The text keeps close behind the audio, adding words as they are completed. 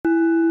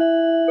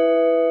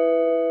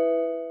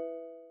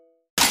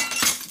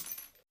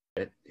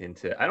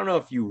into. I don't know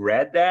if you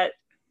read that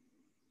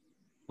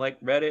like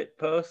Reddit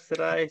post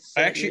that I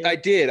sent you. I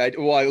did. I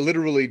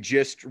literally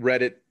just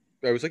read it.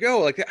 I was like, oh,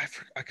 like that,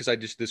 because I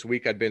just this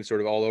week I'd been sort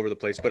of all over the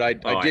place. But I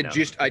did know.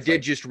 just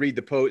just read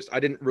the post. I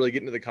didn't really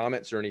get into the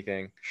comments or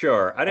anything.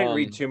 Sure, I didn't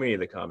read too many of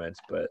the comments,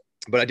 but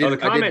I did. the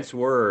comments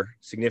were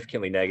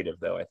significantly negative,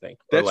 though, I think.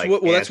 Or That's like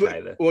what. Well, that's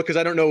what. the. Well, because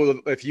I don't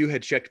know if you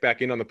had checked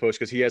back in on the post,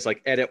 because he has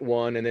like edit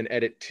 1 and then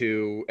edit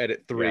 2,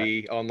 edit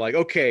 3 on like,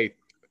 okay,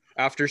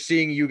 after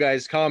seeing you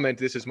guys comment,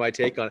 this is my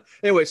take on it.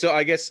 Anyway, so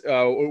I guess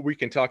we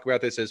can talk about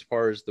this as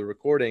far as the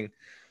recording.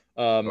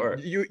 Sure.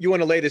 You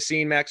want to lay the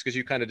scene, Max, because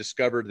you kind of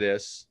discovered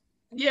this.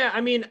 Yeah,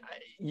 I mean,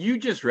 you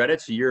just read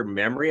it, so your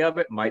memory of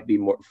it might be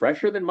more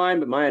fresher than mine.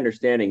 But my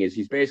understanding is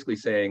he's basically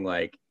saying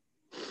like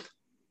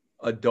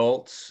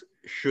adults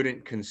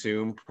shouldn't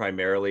consume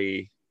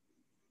primarily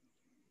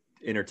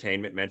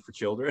entertainment meant for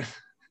children.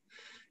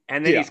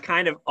 And then he's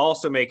kind of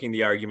also making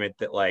the argument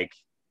that like,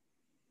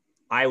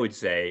 I would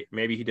say,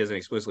 maybe he doesn't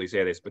explicitly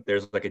say this, but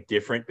there's like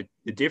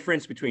the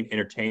difference between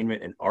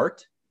entertainment and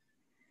art,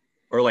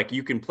 or like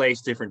you can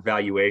place different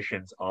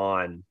valuations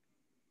on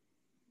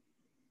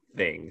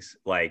things.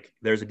 Like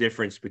there's a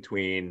difference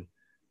between,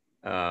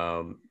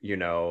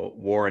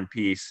 War and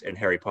Peace and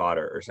Harry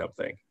Potter or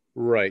something.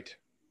 Right.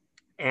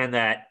 And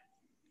that,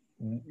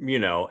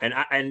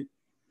 and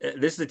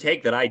this is a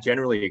take that I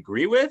generally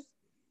agree with,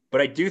 but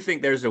I do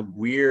think there's a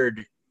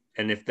weird,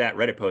 and if that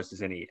Reddit post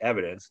is any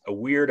evidence, a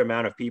weird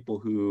amount of people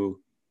who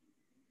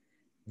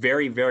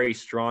very, very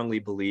strongly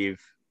believe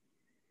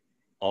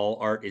all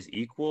art is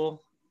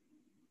equal.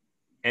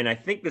 And I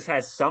think this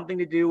has something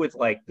to do with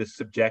like the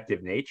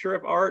subjective nature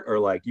of art, or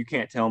like, you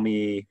can't tell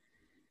me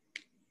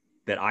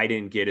that I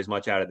didn't get as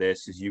much out of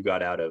this as you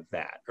got out of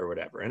that or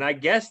whatever. And I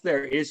guess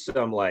there is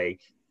some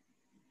like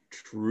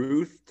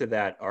truth to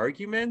that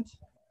argument,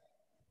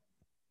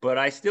 but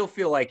I still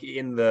feel like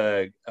in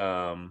the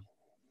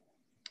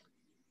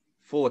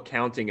full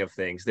accounting of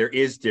things, there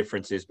is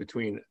differences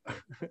between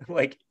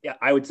like, yeah,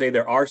 I would say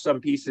there are some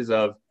pieces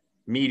of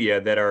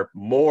media that are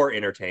more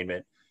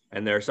entertainment,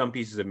 and there are some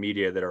pieces of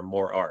media that are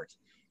more art.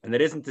 And that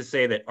isn't to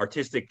say that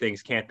artistic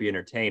things can't be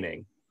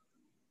entertaining,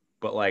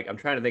 but like, I'm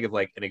trying to think of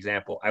like an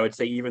example. I would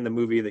say even the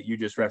movie that you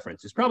just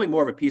referenced is probably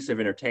more of a piece of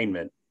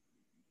entertainment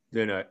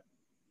than a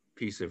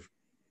piece of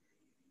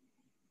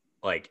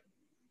like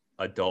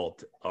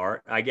adult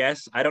art, I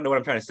guess. I don't know what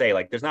I'm trying to say.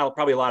 Like, there's not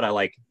probably a lot of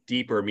like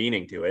deeper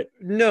meaning to it.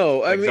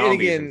 No, I mean,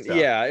 again,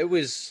 yeah, it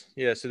was,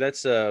 yeah. So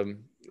that's it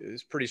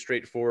was pretty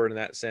straightforward in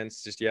that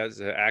sense. Just it's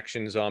an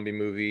action zombie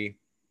movie.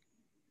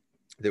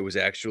 There was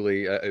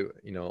actually,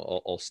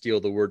 I'll steal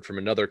the word from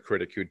another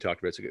critic who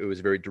talked about it. It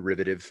was very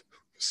derivative,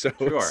 so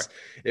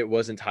it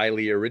wasn't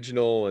highly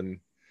original and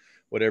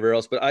whatever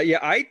else. But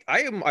I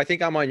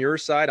think I'm on your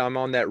side. I'm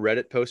on that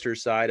Reddit poster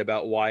side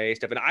about YA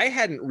stuff, and I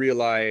hadn't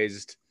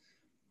realized,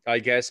 I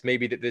guess,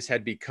 maybe that this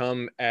had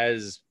become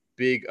as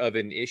big of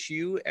an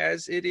issue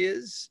as it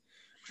is,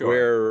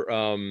 where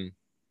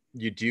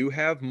you do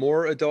have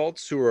more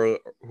adults who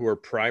are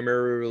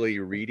primarily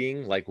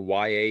reading like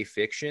YA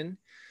fiction.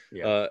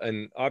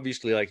 And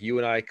obviously, like, you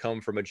and I come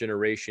from a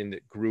generation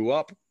that grew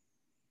up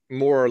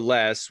more or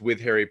less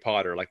with Harry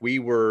Potter. Like we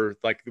were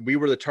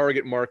the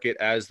target market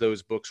as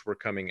those books were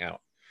coming out.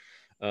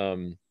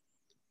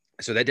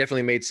 So that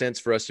definitely made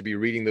sense for us to be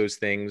reading those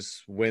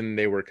things when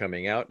they were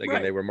coming out.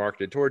 Again, they were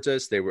marketed towards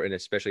us. They were, and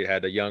especially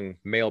had a young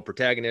male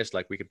protagonist.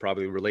 Like we could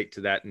probably relate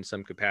to that in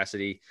some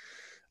capacity,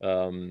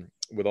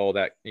 with all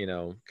that,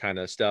 kind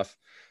of stuff.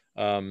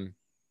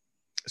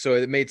 So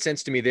it made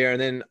sense to me there.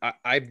 And then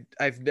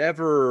I've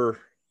never,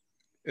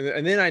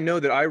 and then I know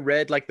that I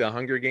read like the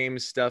Hunger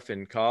Games stuff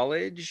in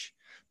college,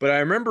 but I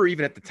remember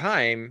even at the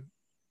time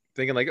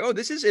thinking like, oh,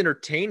 this is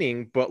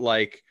entertaining, but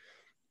like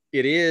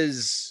it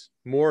is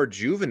more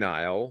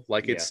juvenile.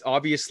 Like it's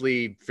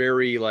obviously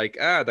very like,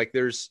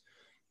 there's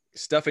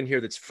stuff in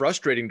here that's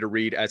frustrating to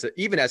read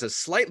even as a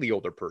slightly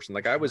older person.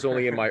 Like I was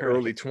only in my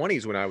early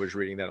 20s when I was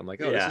reading that. I'm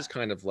like, oh, this is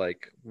kind of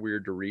like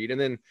weird to read. And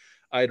then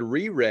I'd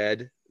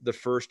reread the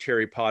first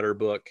Harry Potter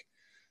book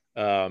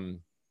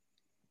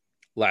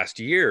last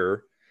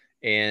year.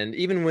 And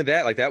even with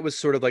that, like that was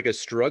sort of like a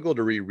struggle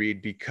to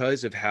reread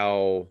because of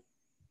how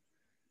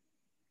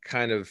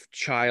kind of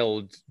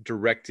child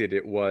directed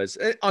it was,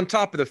 on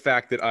top of the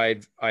fact that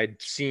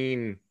I'd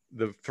seen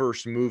the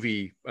first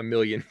movie a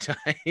million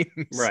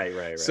times.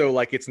 Right. So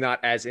like, it's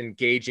not as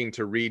engaging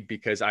to read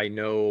because I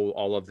know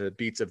all of the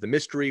beats of the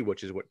mystery,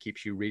 which is what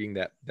keeps you reading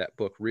that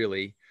book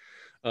really.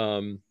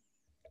 And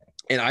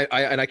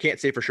I can't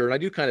say for sure. And I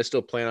do kind of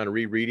still plan on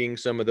rereading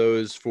some of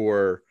those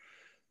for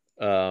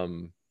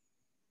the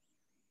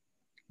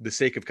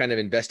sake of kind of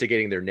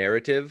investigating their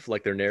narrative,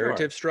 like their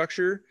narrative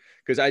structure.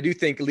 Because I do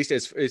think, at least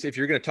as if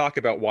you're going to talk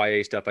about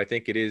YA stuff, I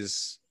think it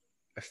is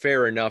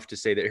fair enough to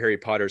say that Harry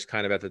Potter is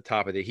kind of at the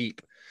top of the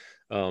heap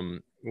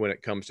when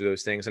it comes to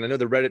those things. And I know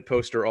the Reddit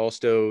poster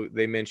also,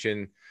 they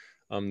mention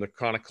the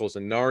Chronicles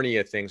of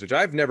Narnia things, which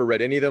I've never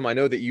read any of them. I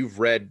know that you've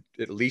read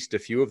at least a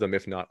few of them,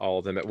 if not all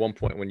of them, at one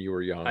point when you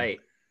were young. I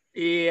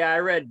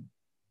read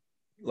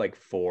like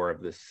 4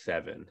 of the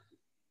 7.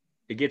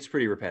 it gets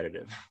pretty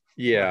repetitive.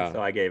 Yeah.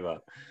 So I gave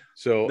up.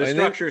 So the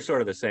structure is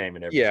sort of the same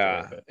in every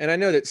story. But. And I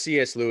know that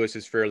C.S. Lewis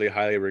is fairly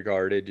highly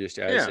regarded just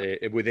as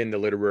within the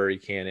literary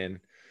canon.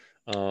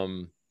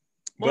 But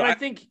I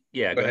think,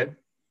 go ahead.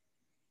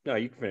 No,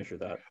 you can finish your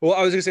thought. Well,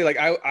 I was gonna say, like,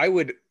 I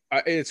would.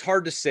 It's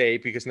hard to say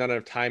because not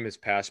enough time has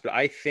passed, but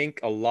I think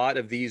a lot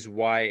of these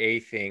YA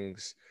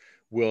things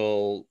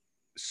will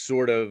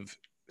sort of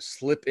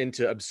slip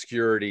into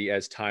obscurity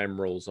as time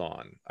rolls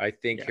on. I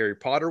think Harry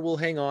Potter will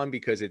hang on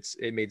because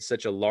it made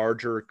such a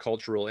larger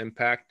cultural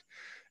impact.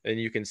 And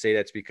you can say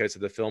that's because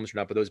of the films or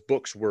not, but those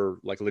books were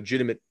like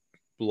legitimate,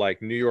 like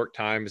New York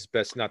Times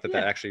best. Not that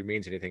that actually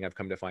means anything, I've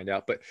come to find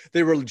out, but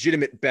they were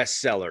legitimate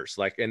bestsellers.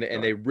 Like, and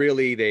they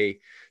really,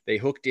 they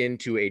hooked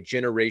into a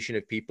generation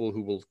of people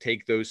who will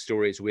take those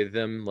stories with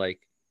them, like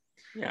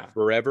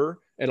forever.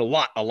 And a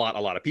lot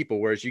of people.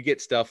 Whereas you get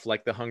stuff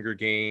like the Hunger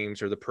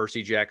Games or the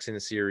Percy Jackson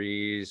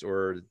series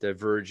or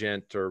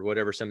Divergent or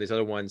whatever, some of these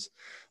other ones,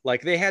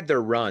 like they had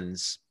their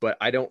runs, but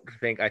I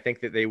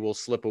think that they will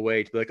slip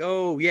away to be like,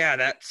 oh yeah,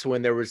 that's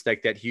when there was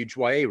like that huge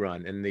YA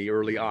run in the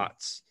early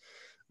aughts,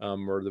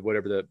 or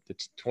the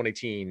 20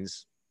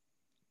 teens,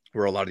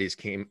 where a lot of these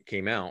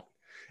came out.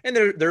 And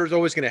there's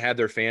always going to have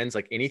their fans,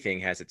 like anything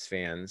has its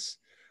fans.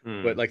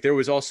 But like there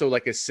was also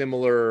like a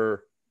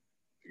similar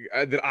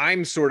that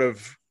I'm sort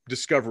of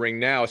discovering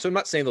now. So I'm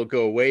not saying they'll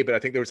go away, but I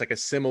think there was like a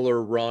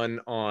similar run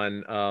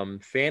on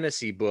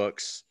fantasy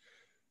books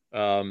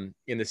in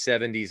the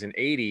 70s and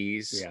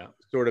 80s,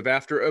 sort of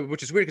after,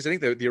 which is weird because I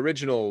think the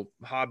original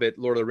Hobbit,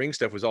 Lord of the Rings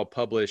stuff was all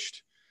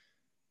published.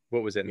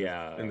 What was it?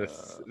 In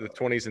the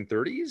 20s and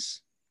 30s?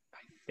 I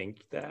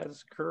think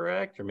that's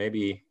correct. Or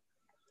maybe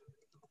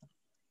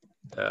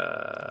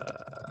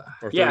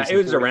it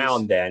was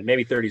around then,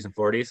 maybe 30s and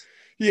 40s.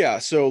 Yeah.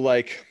 So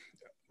like,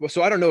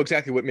 so I don't know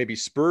exactly what maybe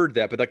spurred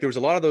that, but like there was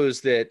a lot of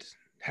those that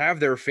have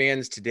their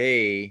fans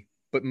today,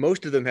 but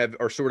most of them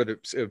are sort of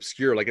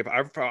obscure. Like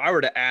if I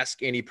were to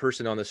ask any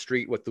person on the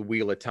street what the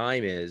Wheel of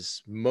Time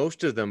is,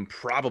 most of them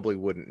probably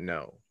wouldn't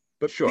know.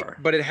 But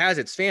but it has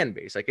its fan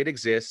base. Like it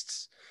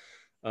exists.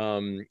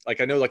 Like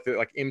I know like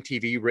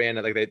MTV ran,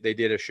 like they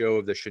did a show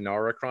of the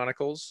Shannara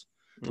Chronicles,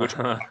 which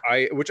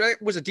I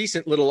was a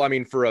decent little, I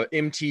mean, for a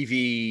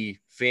MTV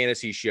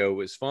fantasy show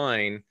was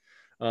fine.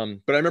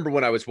 But I remember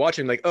when I was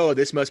watching, like, oh,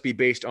 this must be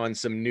based on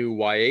some new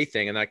YA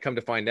thing. And I come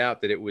to find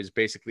out that it was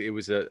based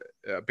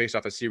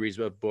off a series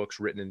of books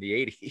written in the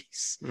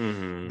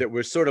 80s that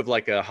was sort of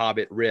like a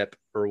Hobbit rip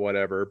or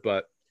whatever.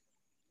 But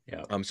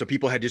so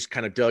people had just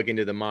kind of dug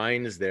into the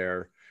mines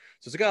there.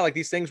 So it's like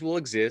these things will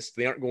exist.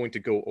 They aren't going to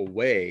go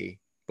away,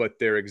 but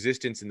their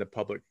existence in the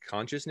public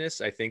consciousness,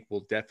 I think,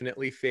 will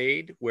definitely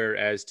fade.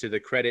 Whereas to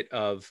the credit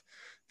of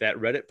that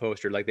Reddit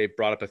poster, like they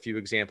brought up a few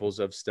examples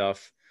of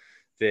stuff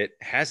that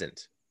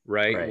hasn't,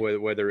 right?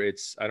 Whether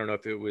it's, I don't know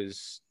if it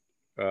was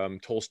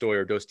Tolstoy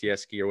or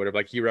Dostoevsky or whatever,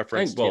 like he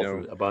referenced,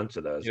 a bunch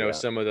of those,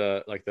 some of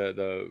the, like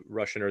the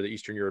Russian or the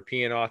Eastern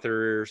European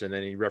authors. And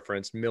then he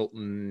referenced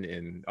Milton,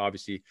 and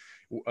obviously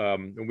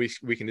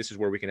we can, this is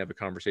where we can have a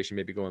conversation,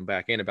 maybe going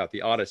back in about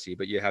the Odyssey,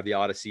 but you have the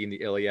Odyssey and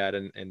the Iliad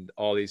and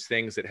all these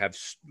things that have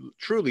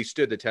truly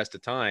stood the test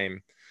of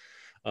time,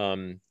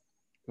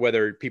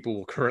 whether people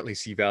will currently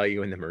see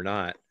value in them or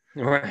not.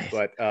 Right.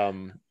 But,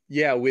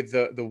 yeah, with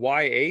the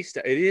YA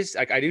stuff, it is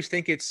like, I do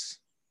think it's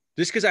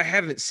just because I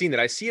haven't seen it.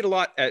 I see it a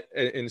lot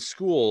in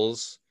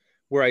schools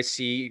where I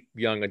see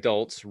young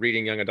adults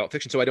reading young adult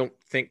fiction, so I don't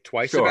think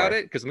twice about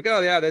it, because I'm like, oh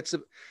yeah,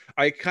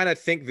 I kind of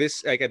think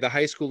this, like at the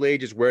high school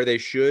age, is where they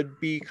should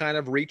be kind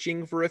of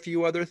reaching for a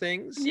few other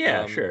things.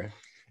 Yeah, sure.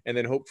 And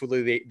then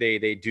hopefully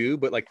they do,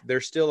 but like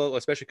they're still,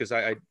 especially because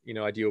I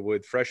deal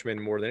with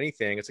freshmen more than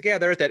anything. It's like, yeah,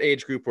 they're at that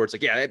age group where it's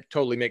like, yeah, it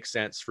totally makes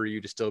sense for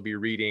you to still be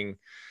reading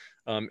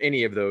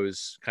any of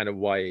those kind of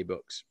YA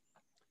books.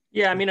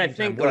 Yeah, I mean, I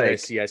think what did I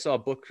see? I saw a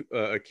book,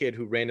 a kid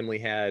who randomly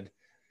had,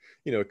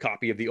 a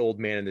copy of The Old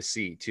Man and the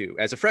Sea too,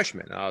 as a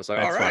freshman. I was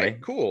like, all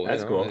right, cool.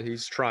 That's cool.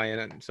 He's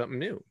trying something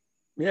new.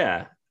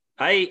 Yeah.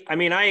 I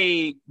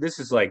mean, this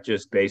is like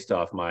just based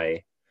off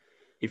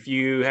if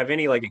you have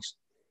any like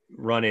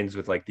run-ins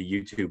with like the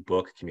YouTube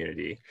book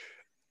community,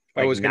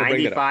 like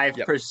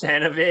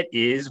 95% of it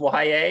is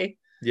YA.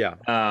 Yeah.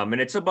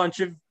 And it's a bunch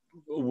of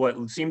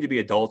what seem to be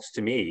adults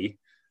to me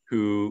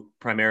who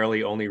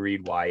primarily only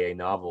read YA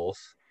novels.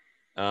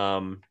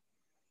 And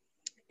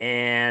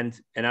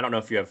I don't know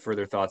if you have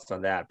further thoughts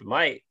on that,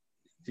 but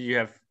do you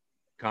have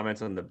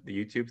comments on the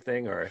YouTube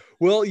thing or?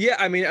 Well, yeah,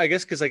 I mean, I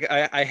guess because like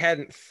I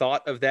hadn't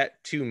thought of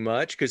that too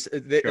much, because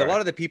a lot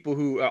of the people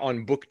who are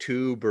on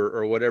BookTube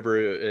or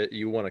whatever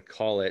you want to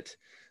call it,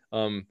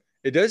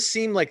 it does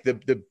seem like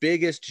the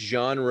biggest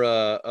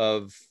genre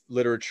of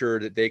literature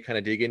that they kind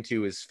of dig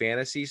into is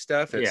fantasy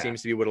stuff. It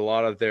seems to be what a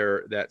lot of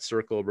that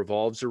circle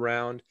revolves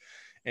around.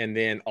 And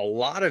then a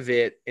lot of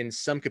it in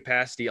some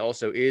capacity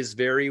also is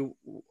very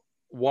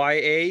YA.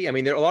 I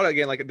mean, there are a lot of,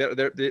 again, like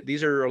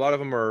these are, a lot of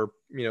them are,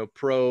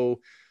 pro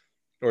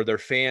or they're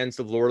fans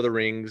of Lord of the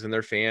Rings, and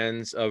they're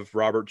fans of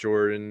Robert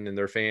Jordan, and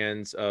they're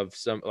fans of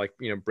some, like,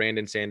 you know,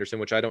 Brandon Sanderson,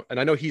 which I don't, and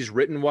I know he's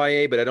written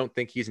YA, but I don't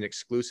think he's an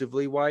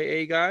exclusively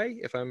YA guy.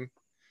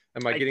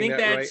 Am I getting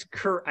that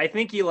right? I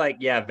think he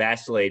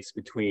vacillates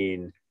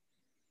between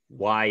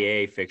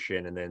YA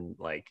fiction and then,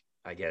 like,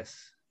 I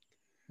guess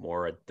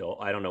more adult.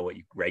 I don't know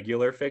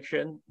regular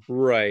fiction.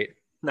 Right.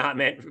 Not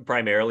meant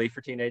primarily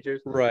for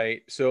teenagers.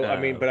 Right. So, I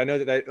mean, but I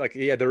know that like,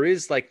 yeah, there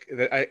is like,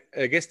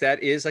 I guess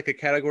that is like a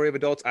category of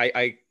adults.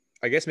 I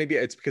guess maybe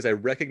it's because I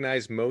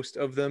recognize most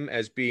of them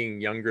as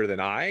being younger than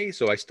I,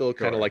 so I still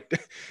kind of like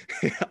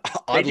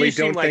oddly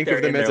don't think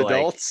of them as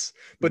adults,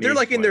 but they're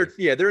like in their,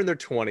 they're in their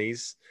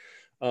 20s.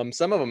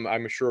 Some of them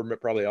I'm sure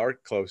probably are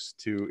close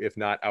to, if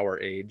not our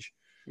age.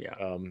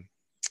 Yeah.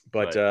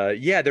 But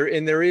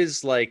there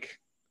is like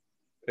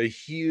a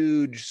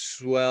huge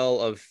swell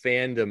of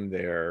fandom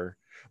there,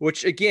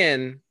 which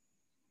again,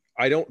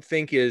 I don't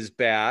think is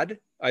bad.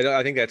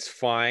 I think that's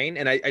fine.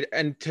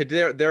 And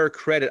to their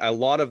credit, a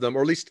lot of them,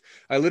 or at least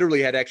I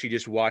literally had actually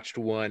just watched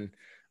one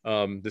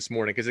this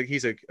morning, because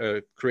he's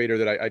a creator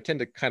that I tend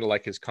to kind of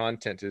like his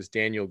content, is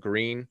Daniel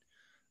Green.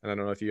 And I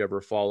don't know if you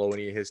ever follow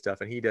any of his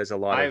stuff, and he does a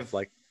lot of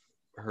like,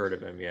 heard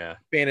of him,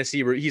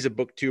 fantasy. He's a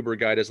booktuber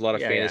guy, does a lot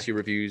of fantasy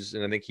reviews,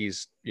 and I think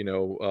he's, you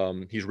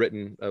know, he's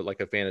written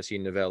like a fantasy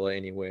novella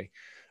anyway.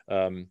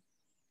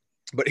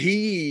 But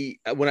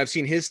when I've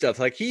seen his stuff,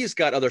 like, he's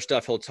got other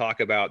stuff he'll talk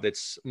about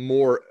that's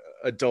more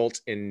adult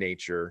in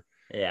nature.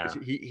 Yeah.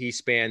 He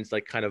spans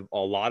like kind of a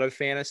lot of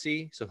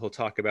fantasy, so he'll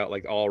talk about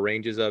like all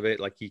ranges of it.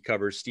 Like, he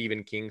covers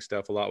Stephen King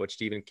stuff a lot, which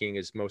Stephen King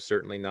is most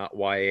certainly not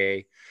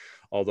YA,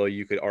 although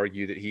you could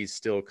argue that he's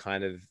still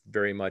kind of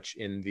very much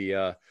in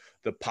the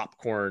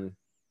popcorn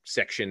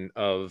section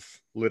of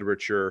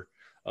literature.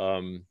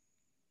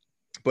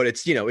 But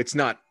it's, you know, it's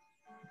not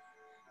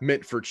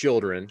meant for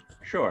children.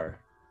 Sure.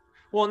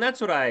 Well, and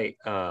that's what I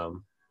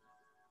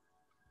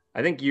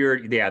think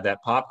that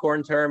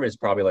popcorn term is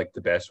probably like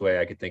the best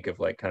way I could think of,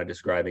 like, kind of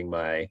describing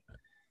my,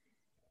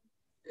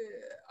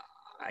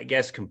 I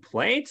guess,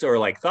 complaints or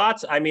like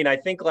thoughts. I mean, I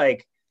think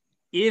like,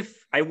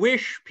 I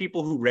wish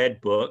people who read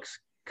books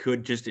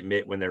could just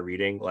admit when they're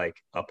reading like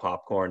a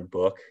popcorn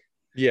book.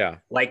 Yeah.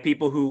 Like,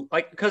 people who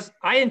like, because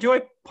I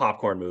enjoy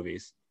popcorn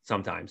movies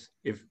sometimes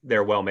if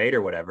they're well made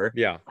or whatever.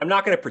 Yeah. I'm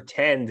not going to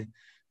pretend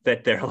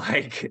that they're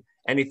like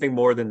anything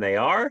more than they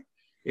are,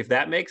 if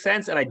that makes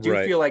sense. And I do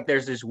feel like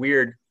there's this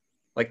weird,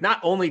 like, not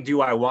only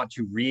do I want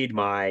to read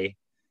my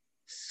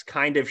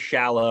kind of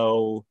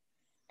shallow,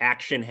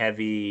 action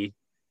heavy,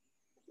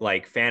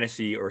 like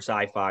fantasy or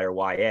sci-fi or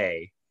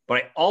YA, but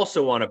I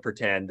also want to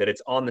pretend that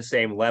it's on the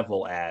same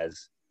level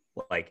as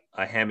like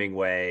a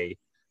Hemingway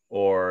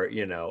or,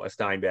 you know, a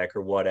Steinbeck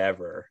or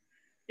whatever.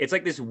 It's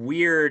like this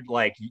weird,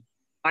 like,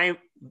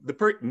 the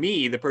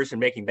person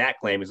making that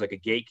claim is like a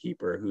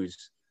gatekeeper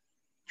who's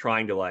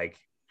trying to like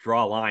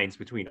draw lines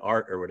between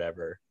art or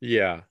whatever.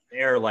 Yeah.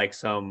 They're like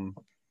some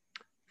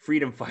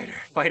freedom fighter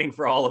fighting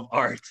for all of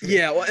art.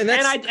 Yeah. Well, and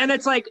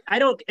it's like,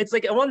 it's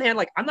like, on one hand,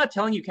 like, I'm not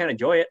telling you can't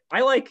enjoy it.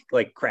 I like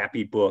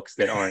crappy books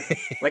that aren't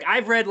like,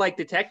 I've read like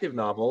detective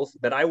novels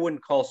that I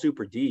wouldn't call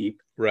super deep,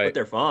 but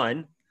they're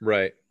fun.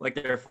 Right. Like,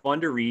 they're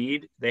fun to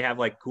read. They have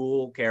like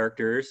cool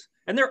characters.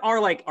 And there are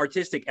like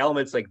artistic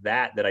elements like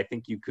that I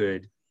think you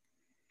could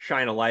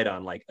shine a light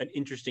on, like an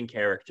interesting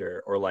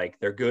character, or like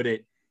they're good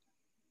at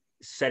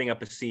setting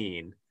up a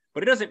scene.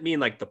 But it doesn't mean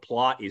like the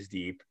plot is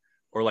deep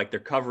or like they're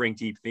covering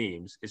deep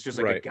themes. It's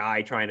just like a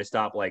guy trying to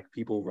stop like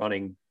people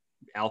running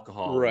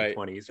alcohol in the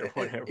 20s or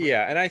whatever.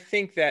 Yeah. And I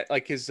think that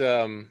like his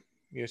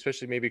you know,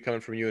 especially maybe coming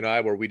from you and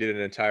I, where we did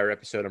an entire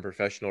episode on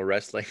professional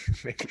wrestling.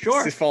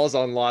 Sure. It falls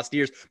on lost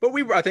years, but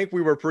I think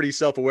we were pretty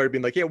self-aware,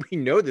 being like, yeah, we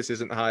know this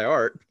isn't high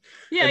art.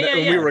 Yeah.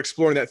 And we were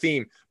exploring that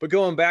theme, but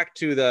going back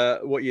to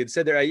what you had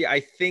said there, I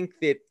think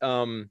that,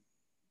 and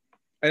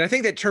I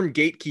think that term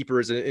gatekeeper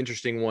is an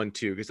interesting one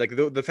too. Cause like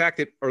the fact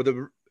that,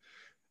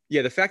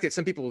 the fact that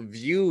some people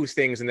view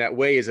things in that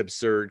way is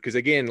absurd. Cause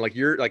again, like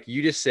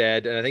you just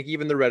said, and I think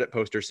even the Reddit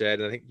poster said,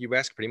 and I think you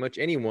ask pretty much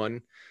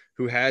anyone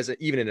who has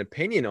even an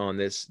opinion on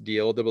this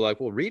deal, they'll be like,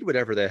 well, read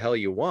whatever the hell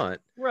you want.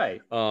 Right.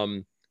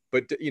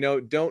 But, you know,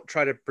 don't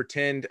try to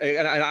pretend,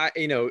 and I,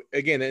 you know,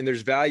 again, and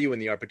there's value in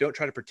the art, but don't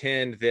try to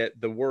pretend that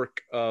the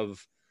work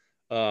of,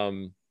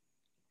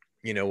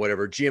 you know,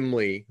 whatever, Jim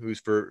Lee, who's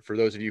for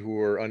those of you who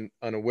are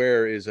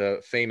unaware, is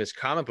a famous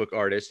comic book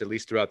artist, at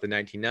least throughout the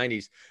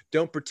 1990s.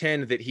 Don't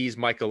pretend that he's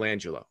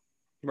Michelangelo.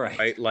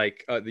 Right.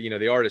 Like, you know,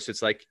 the artist,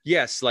 it's like,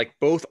 yes, like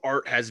both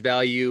art has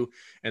value,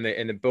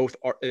 and both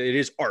are, it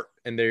is art,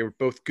 and they're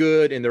both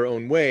good in their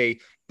own way.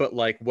 But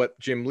like what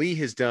Jim Lee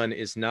has done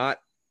is not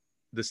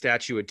the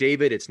Statue of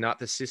David. It's not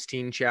the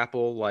Sistine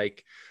Chapel.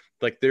 Like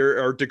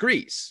there are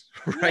degrees,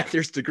 right? Yeah.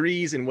 There's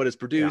degrees in what is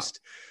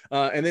produced.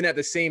 Yeah. And then at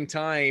the same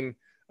time,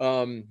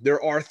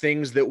 there are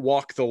things that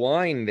walk the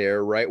line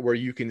there, right? Where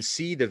you can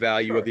see the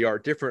value of the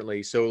art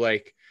differently. So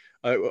like,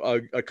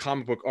 a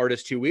comic book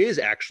artist who is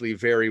actually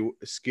very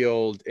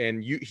skilled,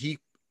 and he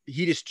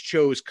just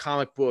chose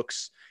comic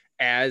books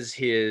as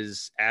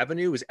his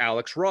avenue, is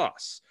Alex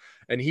Ross.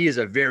 and he is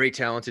a very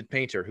talented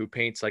painter who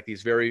paints like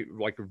these very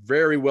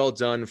well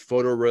done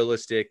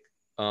photorealistic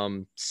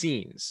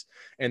scenes,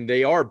 and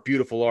they are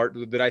beautiful art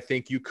that I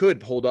think you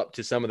could hold up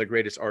to some of the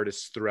greatest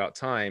artists throughout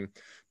time.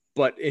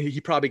 But he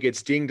probably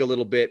gets dinged a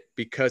little bit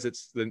because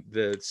it's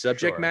the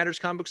subject matters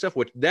comic book stuff,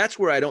 which that's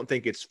where I don't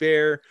think it's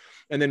fair.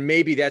 And then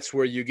maybe that's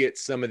where you get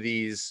some of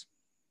these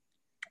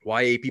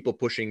YA people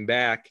pushing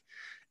back.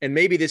 And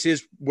maybe this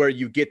is where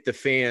you get the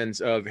fans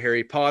of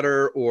Harry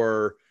Potter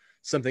or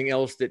something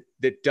else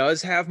that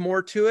does have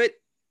more to it,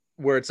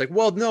 where it's like,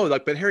 well, no,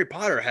 like, but Harry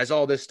Potter has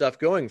all this stuff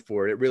going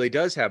for it. It really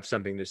does have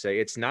something to say.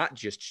 It's not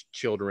just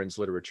children's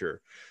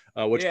literature,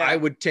 which I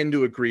would tend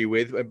to agree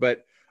with.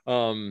 But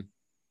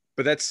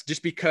that's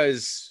just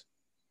because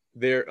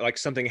there, like,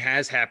 something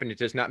has happened. It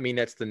does not mean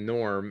that's the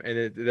norm. And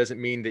it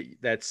doesn't mean that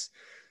that's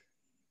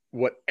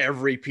what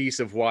every piece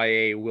of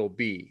YA will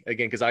be.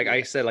 Again, because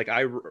I said, like,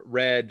 I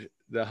read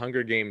the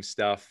Hunger Games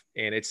stuff,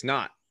 and it's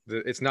not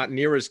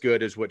near as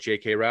good as what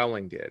J.K.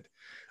 Rowling did.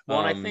 Well,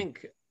 I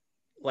think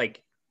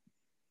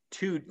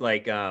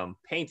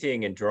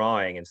painting and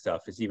drawing and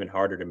stuff is even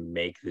harder to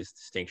make this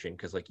distinction,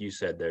 because like you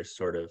said, there's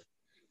sort of,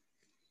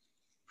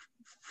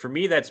 for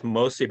me, that's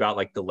mostly about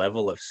like the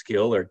level of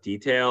skill or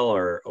detail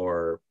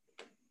or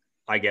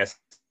I guess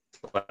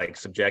like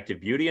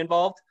subjective beauty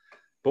involved.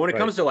 But when it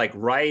comes to like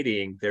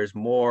writing, there's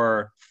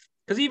more,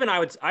 because even I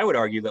would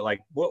argue that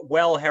like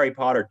Harry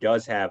Potter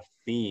does have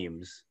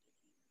themes,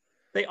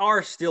 they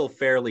are still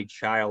fairly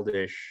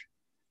childish,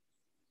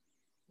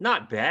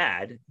 not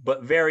bad,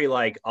 but very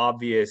like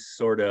obvious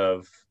sort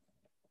of,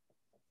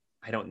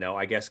 I don't know,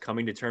 I guess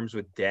coming to terms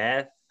with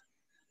death,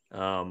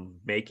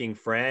 making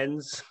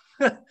friends,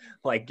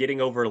 like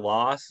getting over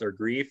loss or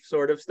grief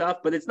sort of stuff.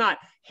 But it's not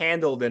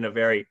handled in a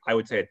very, I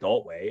would say,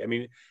 adult way. I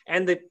mean,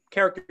 and the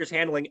characters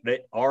handling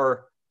it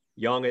are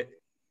young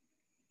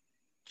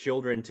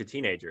children to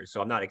teenagers,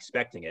 so I'm not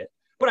expecting it.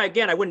 But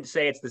again, I wouldn't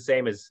say it's the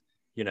same as,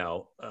 you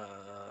know,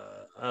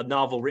 a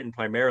novel written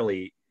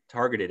primarily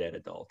targeted at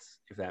adults,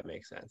 if that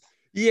makes sense.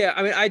 Yeah,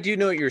 I mean, I do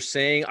know what you're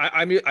saying.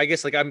 I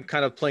guess like I'm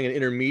kind of playing an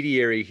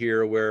intermediary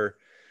here, where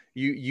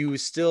you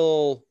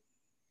still,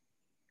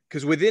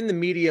 because within the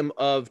medium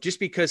of, just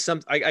because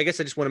I guess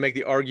I just want to make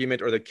the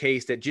argument or the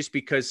case that just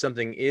because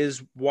something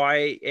is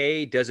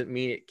YA doesn't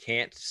mean it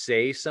can't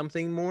say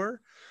something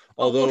more.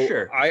 Although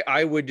sure.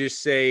 I would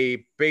just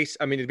say,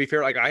 I mean, to be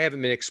fair, like, I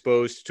haven't been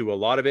exposed to a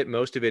lot of it.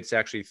 Most of it's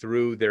actually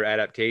through their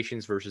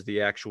adaptations versus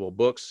the actual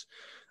books.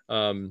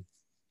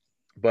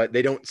 But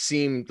they don't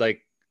seem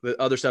like, the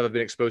other stuff I've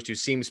been exposed to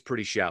seems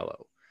pretty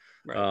shallow.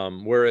 Right.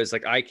 Whereas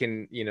like I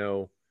can, you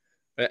know,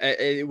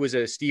 it was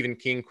a Stephen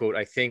King quote,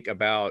 I think,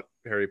 about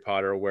Harry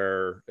Potter,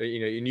 where,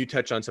 you know, and you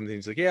touch on some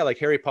things like, yeah, like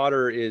Harry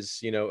Potter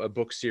is, you know, a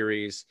book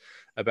series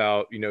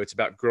about, you know, it's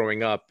about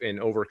growing up and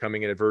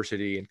overcoming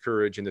adversity and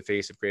courage in the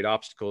face of great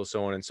obstacles,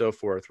 so on and so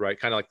forth. Right.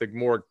 Kind of like the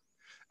more,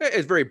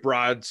 it's very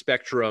broad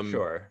spectrum.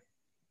 Sure.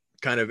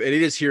 Kind of, and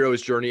it is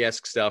hero's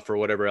journey-esque stuff or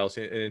whatever else.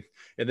 And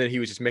then he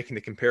was just making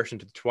the comparison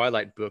to the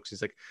Twilight books.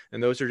 He's like,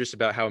 and those are just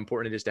about how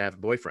important it is to have a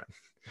boyfriend,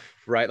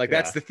 right? Like,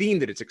 that's the theme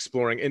that it's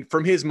exploring. And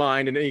from his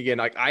mind, and again,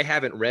 like, I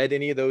haven't read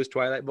any of those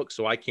Twilight books,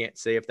 so I can't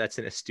say if that's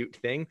an astute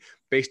thing.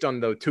 Based on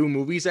the 2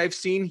 movies I've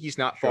seen, he's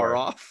not far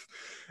off.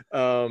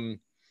 And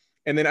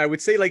then I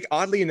would say, like,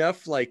 oddly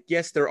enough, like,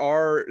 yes,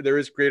 there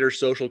is greater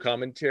social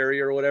commentary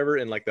or whatever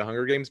in like the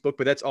Hunger Games book,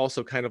 but that's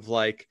also kind of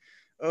like,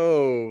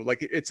 oh,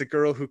 like, it's a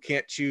girl who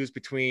can't choose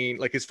between,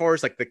 like, as far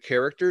as like the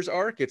character's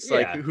arc, it's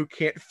like who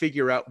can't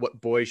figure out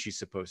what boy she's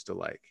supposed to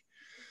like.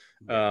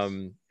 Yes.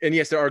 And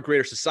yes, there are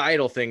greater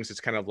societal things. It's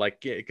kind of like,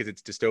 because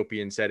it's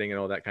dystopian setting and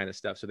all that kind of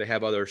stuff. So they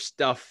have other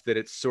stuff that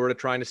it's sort of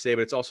trying to say,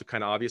 but it's also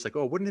kind of obvious. Like,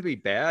 oh, wouldn't it be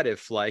bad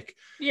if like,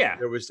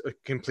 there was a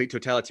complete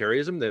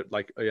totalitarianism that,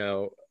 like, you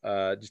know,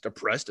 just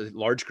oppressed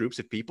large groups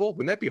of people?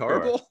 Wouldn't that be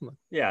horrible? Sure.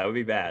 Yeah, it would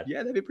be bad. Yeah,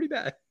 that'd be pretty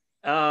bad.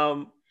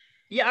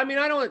 Yeah, I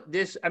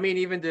mean,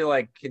 even to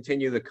like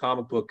continue the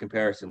comic book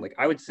comparison, like,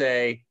 I would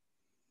say,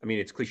 I mean,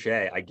 it's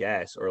cliche, I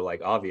guess, or like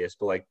obvious,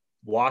 but like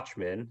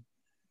Watchmen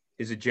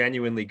is a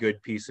genuinely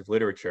good piece of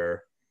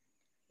literature,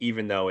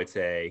 even though it's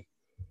a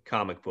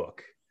comic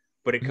book.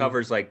 But it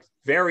covers like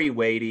very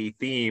weighty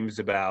themes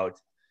about,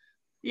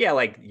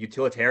 like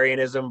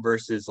utilitarianism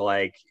versus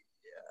like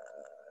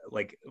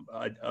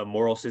a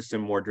moral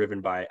system more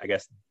driven by, I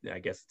guess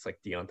it's like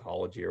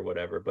deontology or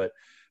whatever. But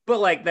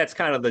like, that's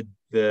kind of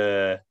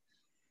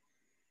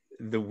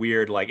the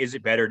weird, like, is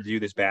it better to do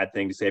this bad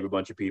thing to save a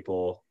bunch of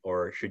people,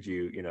 or should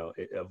you, you know,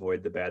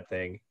 avoid the bad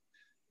thing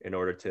in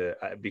order to,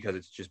 because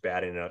it's just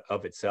bad in and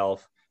of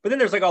itself. But then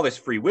there's like all this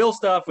free will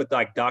stuff with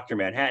like Dr.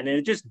 Manhattan, and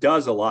it just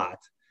does a lot,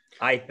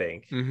 I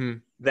think,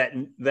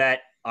 that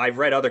I've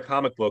read other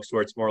comic books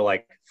where it's more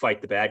like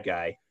fight the bad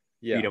guy,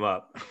 beat him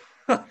up.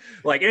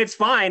 Like, and it's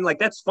fine. Like,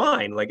 that's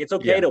fine. Like, it's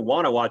okay to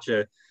want to watch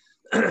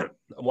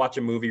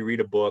a movie, read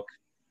a book,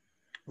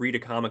 read a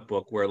comic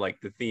book where like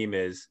the theme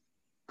is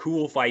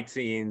cool fight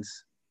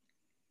scenes,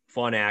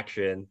 fun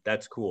action.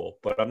 That's cool.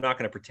 But I'm not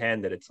going to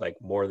pretend that it's like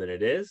more than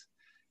it is.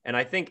 And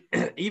I think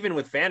even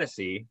with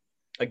fantasy,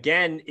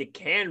 again, it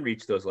can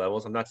reach those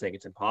levels. I'm not saying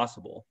it's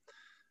impossible.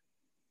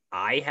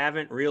 I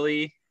haven't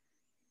really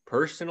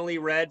personally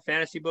read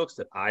fantasy books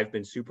that I've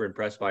been super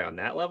impressed by on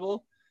that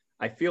level.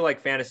 I feel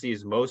like fantasy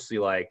is mostly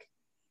like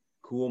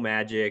cool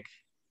magic,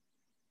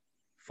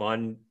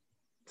 fun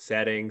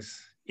settings,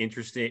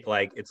 interesting.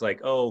 Like it's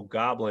like, oh,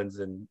 goblins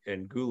and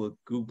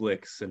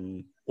gooblix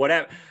and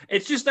whatever.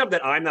 It's just stuff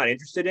that I'm not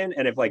interested in.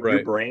 And if like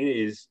your brain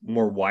is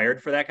more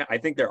wired for that, I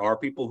think there are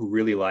people who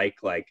really like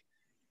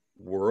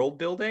world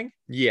building.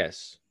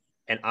 Yes.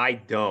 And I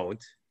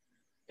don't.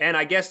 And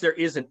I guess there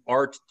is an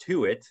art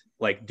to it,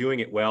 like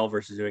doing it well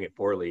versus doing it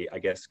poorly, I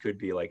guess could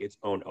be like its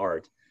own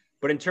art.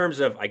 But in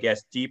terms of, I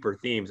guess, deeper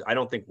themes, I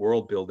don't think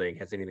world building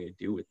has anything to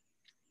do with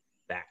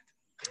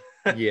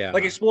that. Yeah.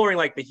 Like exploring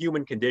like the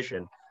human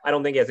condition, I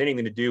don't think it has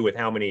anything to do with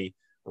how many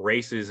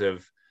races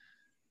of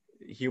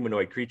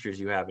humanoid creatures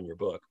you have in your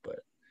book, but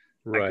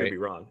I could be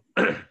wrong.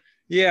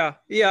 Yeah.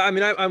 I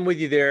mean, I'm with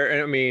you there.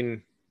 And I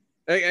mean,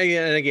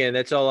 again,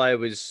 that's all I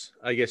was,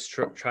 I guess,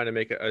 trying to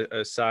make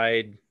a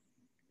side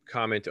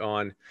comment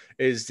on,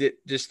 is that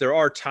just there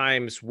are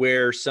times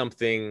where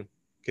something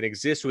can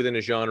exist within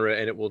a genre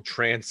and it will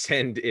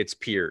transcend its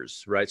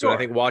peers, right? Sure. So I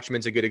think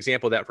Watchmen's a good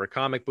example of that for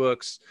comic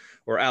books,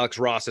 or Alex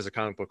Ross as a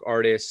comic book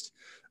artist.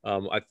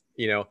 I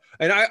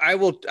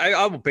will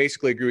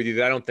basically agree with you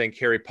that I don't think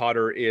Harry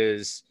Potter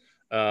is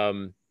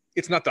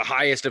it's not the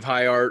highest of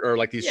high art or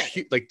like these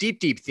like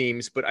deep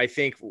themes, but I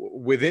think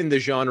within the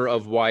genre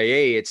of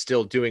YA, it's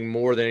still doing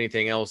more than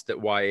anything else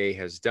that YA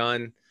has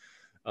done.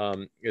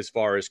 As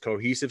far as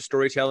cohesive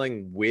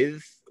storytelling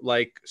with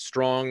like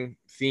strong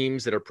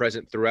themes that are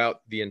present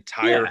throughout the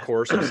entire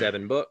course of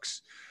 7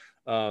 books.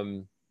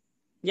 I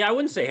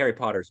wouldn't say Harry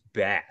Potter's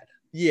bad.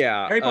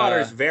 Yeah. Harry Potter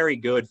is very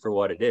good for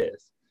what it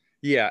is.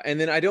 Yeah. And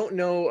then I don't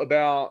know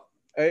about,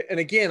 and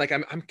again, like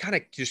I'm kind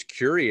of just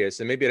curious,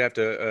 and maybe I'd have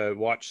to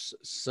watch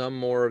some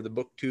more of the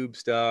BookTube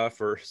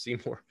stuff or see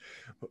more.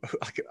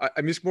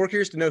 I'm just more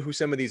curious to know who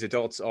some of these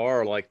adults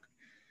are, like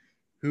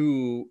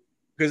who,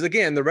 because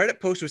again, the Reddit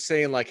post was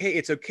saying like, hey,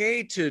 it's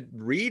okay to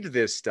read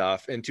this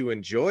stuff and to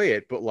enjoy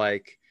it, but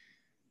like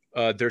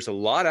there's a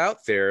lot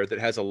out there that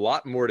has a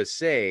lot more to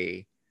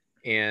say.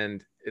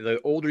 And the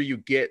older you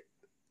get,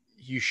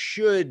 you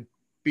should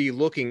be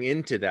looking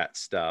into that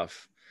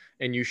stuff,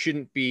 and you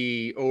shouldn't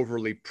be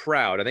overly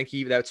proud. I think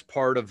that's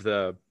part of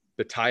the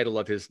title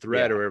of his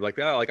thread, or like,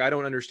 oh, like I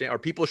don't understand, or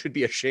people should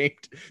be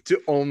ashamed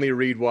to only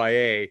read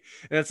YA.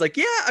 And it's like,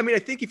 I mean, I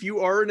think if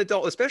you are an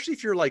adult, especially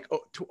if you're like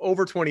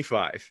over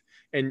 25,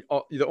 and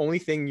the only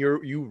thing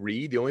you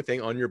read, the only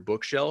thing on your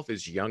bookshelf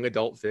is young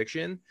adult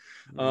fiction,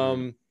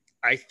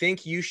 I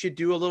think you should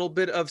do a little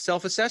bit of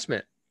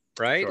self-assessment,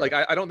 right? Sure. Like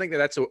I don't think that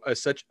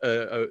that's such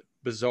a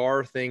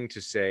bizarre thing to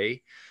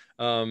say.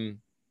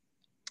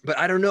 But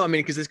I don't know. I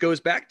mean, because this goes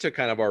back to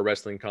kind of our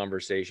wrestling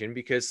conversation,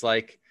 because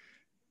like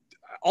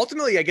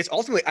ultimately, I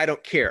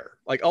don't care.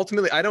 Like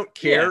ultimately, I don't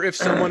care if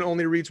someone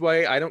only reads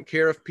YA. I don't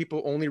care if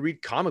people only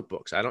read comic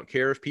books. I don't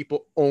care if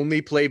people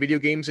only play video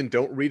games and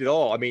don't read at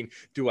all. I mean,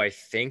 do I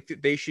think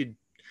that they should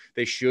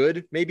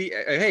maybe,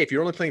 hey, if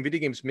you're only playing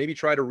video games, maybe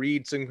try to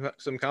read some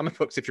comic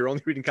books. If you're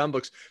only reading comic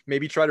books,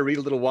 maybe try to read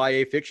a little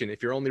YA fiction.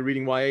 If you're only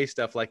reading YA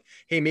stuff, like,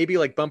 hey, maybe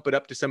like bump it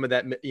up to some of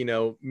that,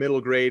 middle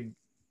grade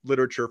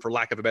literature, for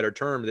lack of a better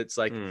term, that's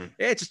like,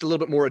 it's just a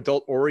little bit more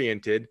adult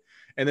oriented.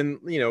 And then,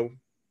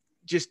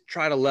 just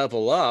try to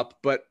level up.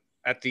 But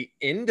at the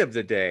end of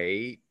the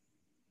day,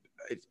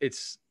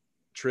 it's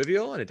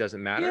trivial and it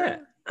doesn't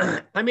matter.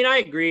 Yeah. I mean, I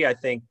agree. I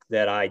think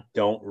that I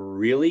don't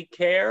really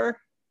care.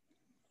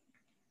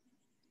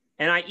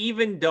 And I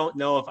even don't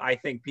know if I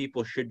think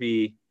people should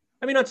be,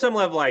 I mean, on some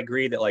level, I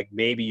agree that like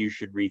maybe you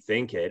should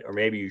rethink it, or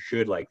maybe you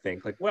should like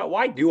think like, well,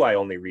 why do I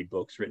only read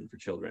books written for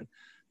children?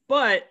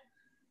 But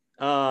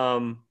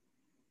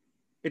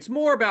it's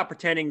more about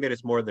pretending that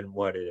it's more than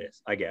what it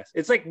is, I guess.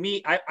 It's like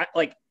me,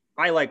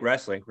 I like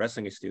wrestling.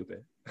 Wrestling is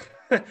stupid.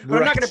 But I'm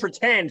not going to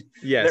pretend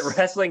that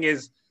wrestling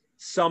is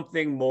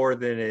something more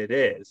than it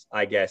is,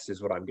 I guess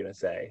is what I'm going to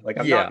say. Like,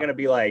 I'm not going to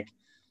be like,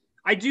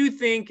 I do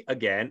think,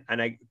 again,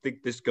 and I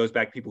think this goes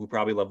back to people who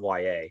probably love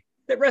YA,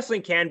 that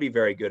wrestling can be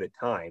very good at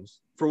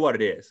times for what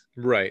it is.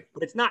 Right.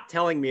 But it's not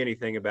telling me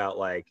anything about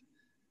like,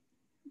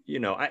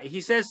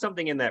 he says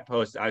something in that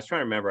post. I was trying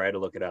to remember. I had to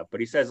look it up.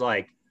 But he says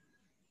like,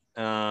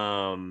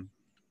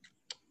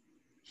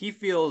 he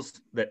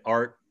feels that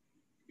art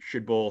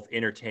should both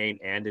entertain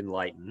and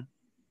enlighten.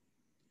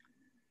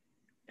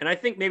 And I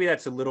think maybe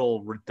that's a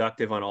little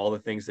reductive on all the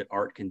things that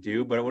art can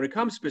do. But when it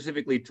comes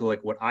specifically to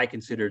like what I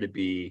consider to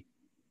be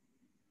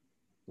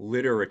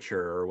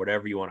literature, or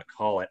whatever you want to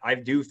call it, I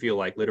do feel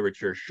like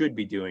literature should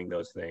be doing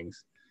those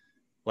things.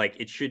 Like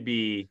it should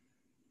be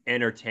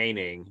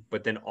entertaining,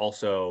 but then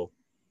also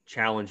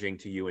challenging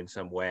to you in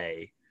some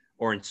way,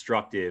 or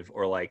instructive,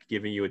 or like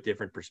giving you a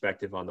different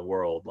perspective on the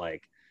world.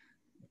 Like,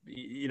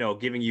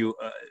 giving you,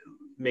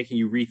 making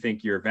you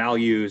rethink your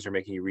values, or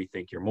making you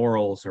rethink your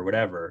morals, or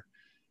whatever.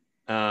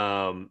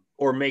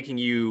 Or making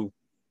you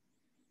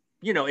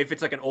you know, if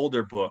it's like an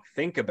older book,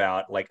 think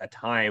about like a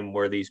time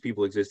where these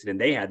people existed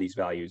and they had these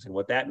values and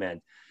what that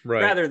meant,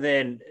 Right. rather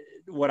than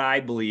what I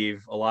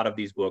believe a lot of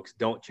these books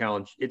don't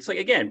challenge. It's like,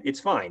 again, it's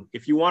fine.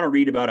 If you want to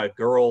read about a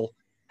girl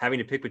having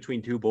to pick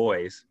between two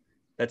boys,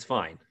 that's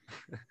fine.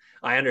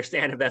 I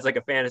understand if that's like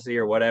a fantasy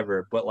or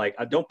whatever, but like,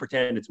 don't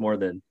pretend it's more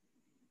than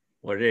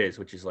what it is,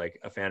 which is like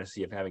a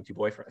fantasy of having two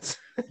boyfriends.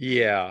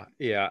 Yeah.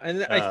 Yeah. And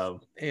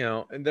you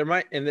know, and there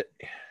might, and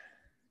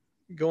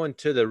going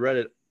to the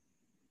Reddit,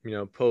 you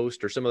know,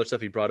 post or some other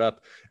stuff he brought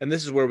up. And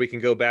this is where we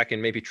can go back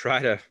and maybe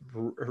try to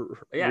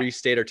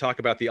restate or talk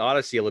about the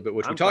Odyssey a little bit,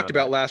 which we talked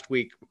about last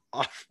week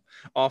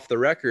off the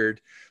record.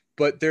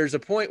 But there's a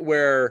point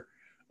where,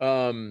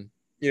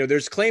 you know,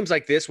 there's claims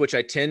like this, which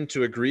I tend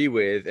to agree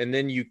with. And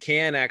then you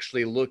can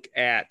actually look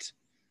at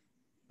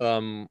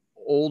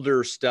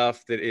older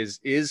stuff that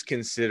is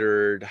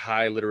considered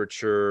high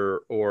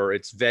literature, or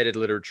it's vetted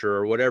literature,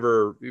 or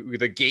whatever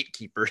the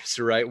gatekeepers,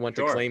 right, want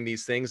to claim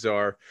these things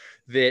are,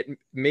 that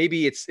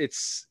maybe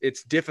it's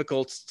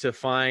difficult to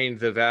find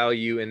the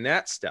value in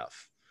that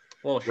stuff.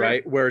 Well, sure.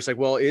 Right, where it's like,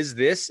 well, is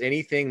this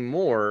anything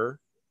more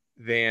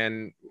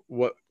than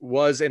what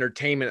was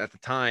entertainment at the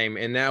time,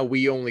 and now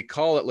we only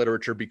call it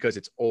literature because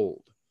it's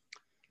old?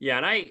 Yeah,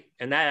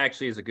 and that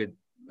actually is a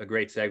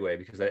great segue,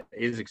 because that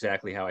is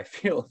exactly how I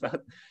feel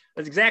about.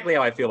 That's exactly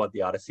how I feel about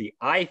the Odyssey.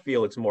 I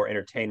feel it's more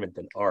entertainment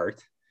than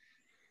art.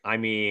 I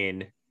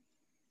mean,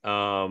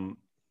 I've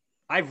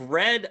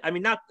read, I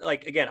mean, not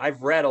like, again,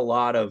 I've read a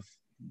lot of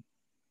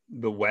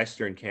the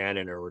Western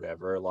canon or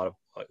whatever, a lot of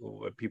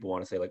what people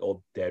want to say, like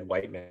old dead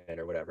white men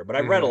or whatever, but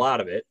I've read a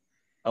lot of it,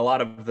 a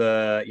lot of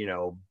the, you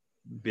know,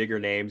 bigger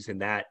names in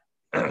that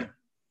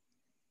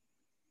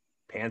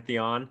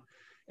pantheon.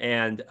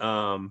 And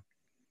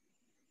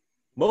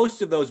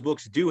most of those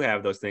books do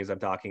have those things I'm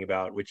talking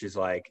about, which is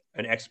like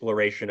an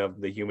exploration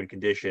of the human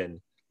condition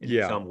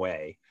in some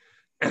way,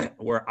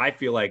 where I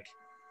feel like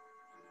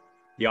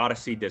the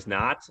Odyssey does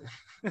not,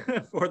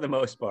 for the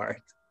most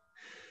part.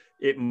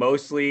 It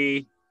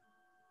mostly,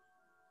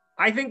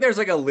 I think there's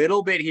like a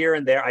little bit here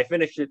and there. I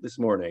finished it this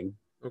morning.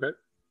 Okay.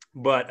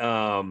 But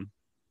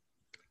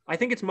I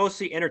think it's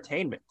mostly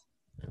entertainment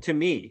to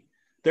me.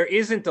 There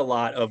isn't a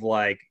lot of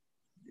like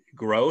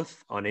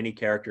growth on any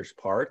character's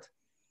part.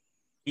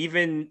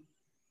 Even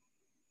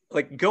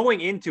like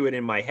going into it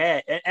in my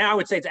head, and I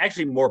would say it's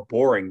actually more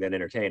boring than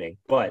entertaining,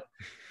 but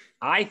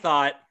I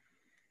thought,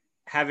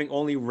 having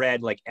only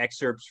read like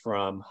excerpts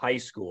from high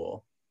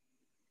school,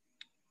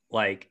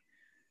 like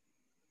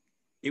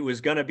it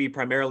was going to be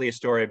primarily a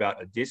story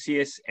about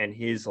Odysseus and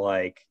his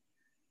like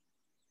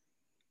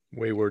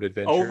wayward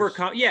adventures,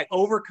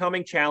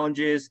 overcoming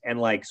challenges, and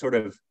like sort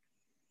of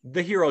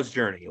the hero's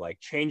journey, like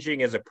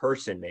changing as a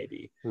person,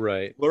 maybe,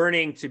 right,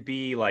 learning to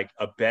be like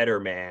a better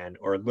man,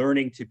 or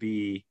learning to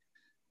be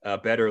a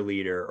better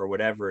leader, or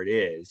whatever it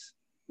is,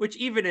 which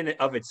even in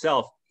of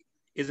itself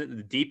isn't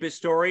the deepest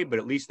story, but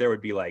at least there would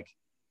be like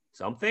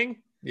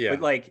something. But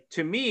like,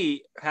 to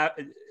me,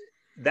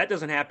 that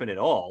doesn't happen at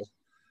all.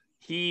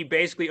 He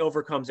basically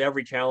overcomes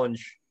every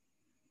challenge,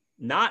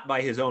 not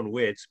by his own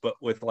wits, but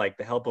with like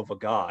the help of a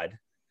god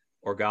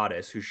or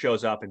goddess who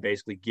shows up and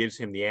basically gives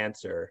him the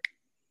answer,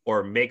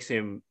 or makes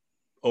him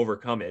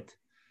overcome it.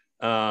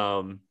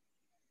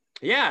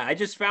 I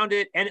just found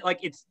it, and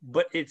like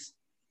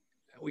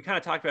we kind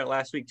of talked about it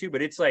last week too,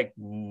 but it's like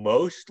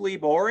mostly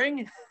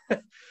boring.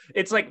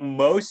 It's like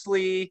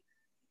mostly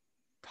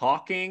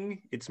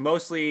talking. It's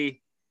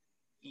mostly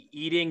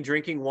eating,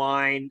 drinking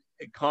wine,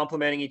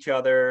 complimenting each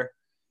other,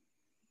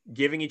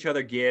 giving each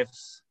other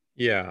gifts.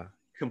 Yeah.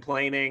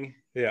 Complaining.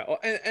 Yeah.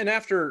 And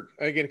after,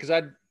 again, because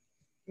I'd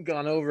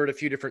gone over it a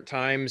few different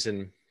times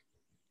and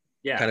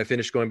kind of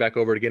finished going back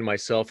over it again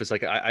myself. It's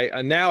like,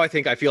 I now I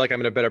think I feel like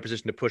I'm in a better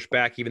position to push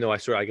back, even though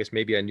I guess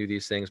maybe I knew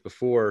these things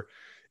before.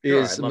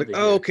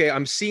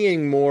 I'm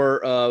seeing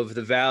more of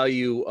the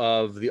value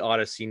of the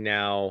Odyssey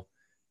now,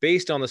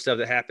 based on the stuff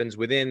that happens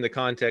within the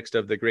context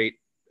of the great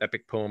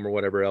epic poem or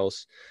whatever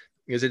else,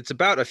 because it's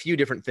about a few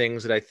different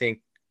things that I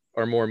think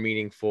are more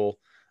meaningful.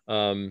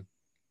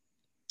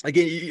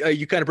 Again,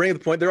 you kind of bring up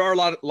the point. There are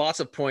lots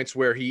of points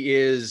where he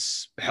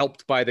is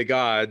helped by the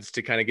gods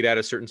to kind of get out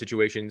of certain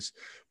situations,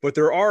 but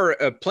there are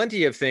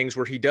plenty of things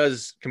where he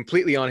does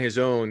completely on his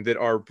own that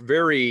are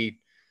very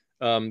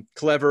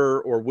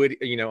clever, or witty.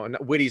 You know,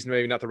 witty is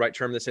maybe not the right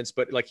term in the sense,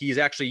 but like he's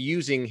actually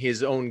using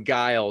his own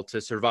guile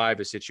to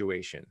survive a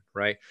situation,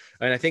 right?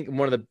 And I think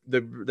one of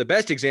the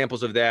best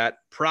examples of that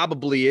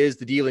probably is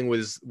the dealing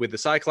with the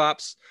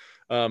Cyclops.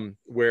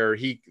 Where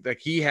he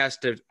has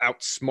to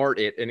outsmart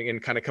it and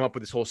kind of come up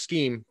with this whole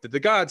scheme that the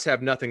gods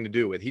have nothing to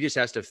do with. He just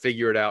has to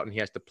figure it out, and he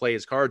has to play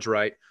his cards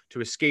right to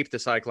escape the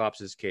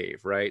Cyclops'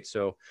 cave, right?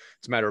 So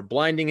it's a matter of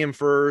blinding him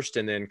first,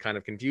 and then kind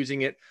of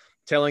confusing it,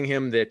 telling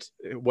him that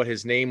what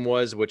his name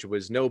was, which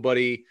was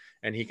Nobody,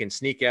 and he can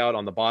sneak out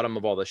on the bottom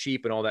of all the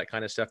sheep and all that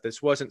kind of stuff.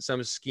 This wasn't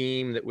some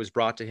scheme that was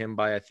brought to him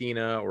by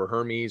Athena or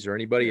Hermes or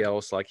anybody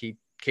else. Like, he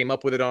came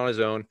up with it on his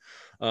own.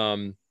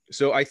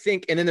 So I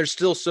think, and then there's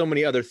still so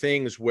many other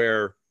things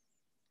where,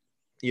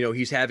 you know,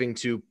 he's having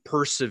to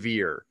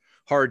persevere,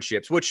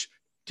 hardships, which,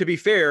 to be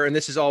fair, and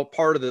this is all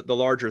part of the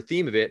larger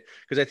theme of it,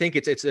 because I think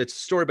it's a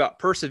story about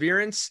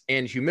perseverance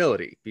and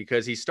humility,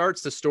 because he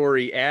starts the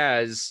story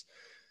as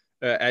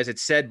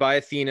it's said by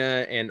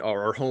Athena and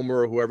or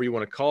Homer or whoever you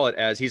want to call it,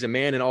 as he's a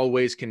man and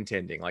always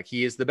contending, like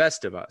he is the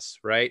best of us,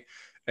 right?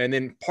 And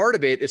then part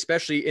of it,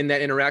 especially in that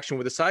interaction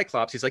with the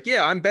Cyclops, he's like,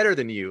 yeah, I'm better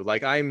than you.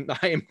 Like I am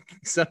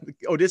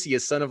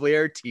Odysseus, son of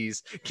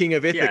Laertes, king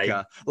of Ithaca.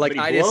 Yeah, like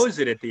but he blows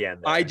it at the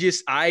end. There.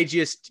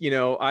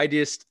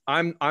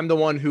 I'm the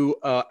one who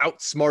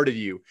outsmarted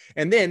you.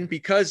 And then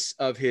because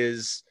of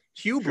his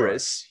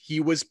hubris, he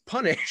was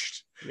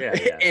punished. Yeah.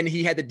 And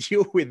he had to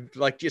deal with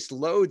like just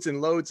loads and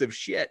loads of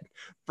shit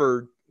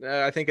for,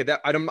 I think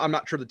I'm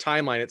not sure the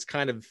timeline. It's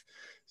kind of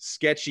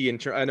sketchy.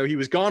 I know he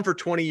was gone for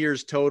 20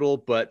 years total,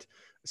 but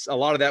a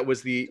lot of that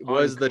was the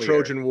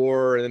Trojan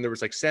War, and then there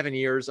was like 7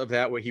 years of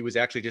that where he was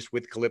actually just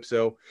with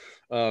Calypso.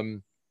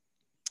 But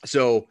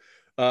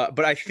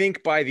I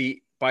think by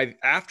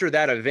after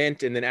that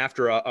event, and then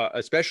after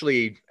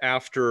especially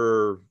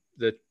after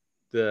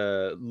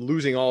the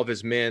losing all of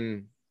his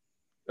men,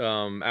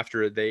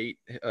 after they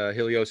ate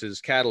Helios's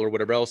cattle or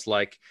whatever else,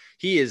 like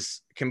he is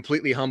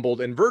completely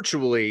humbled and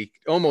virtually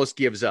almost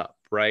gives up,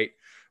 right?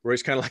 Where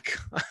he's kind of like,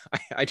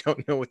 I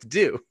don't know what to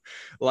do.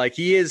 Like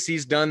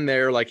he's done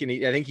there. Like, and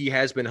I think he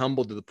has been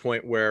humbled to the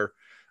point where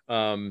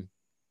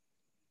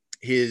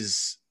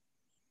his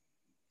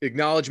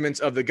acknowledgments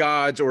of the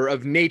gods or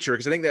of nature,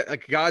 because I think that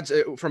like gods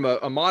from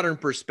a modern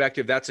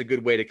perspective, that's a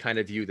good way to kind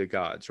of view the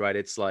gods, right?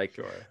 It's like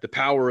the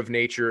power of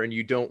nature, and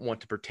you don't want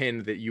to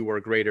pretend that you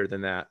are greater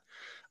than that,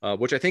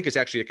 which I think is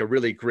actually like a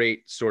really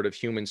great sort of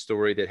human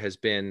story that has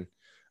been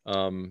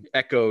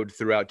echoed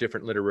throughout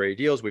different literary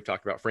deals. We've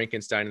talked about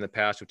Frankenstein in the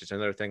past, which is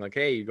another thing, like,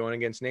 hey, you're going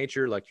against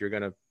nature, like you're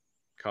going to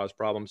cause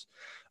problems.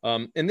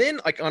 And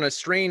then like on a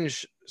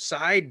strange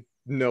side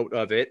note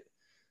of it,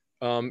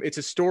 it's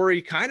a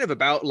story kind of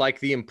about like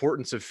the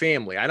importance of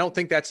family. I don't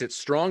think that's its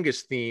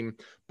strongest theme,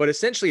 but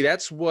essentially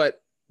that's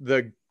what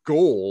the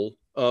goal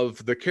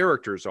of the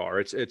characters are.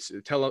 It's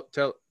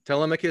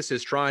Telemachus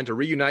is trying to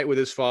reunite with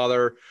his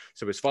father,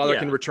 so his father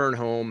can return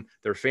home,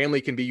 their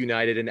family can be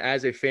united, and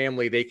as a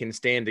family, they can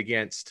stand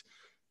against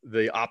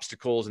the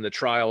obstacles and the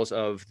trials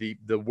of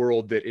the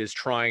world that is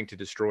trying to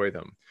destroy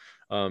them.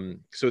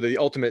 So the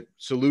ultimate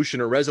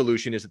solution or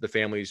resolution is that the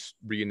family's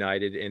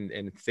reunited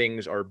and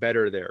things are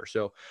better there.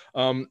 So,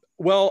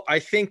 well, I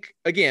think,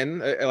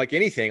 again, like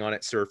anything on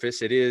its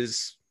surface, it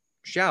is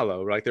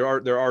shallow, right?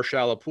 There are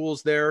shallow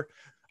pools there.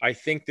 I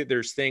think that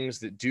there's things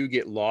that do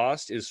get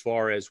lost as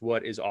far as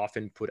what is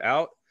often put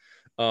out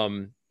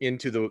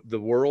into the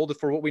world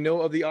for what we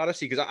know of the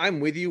Odyssey. Because I'm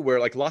with you where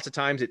like lots of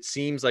times it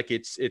seems like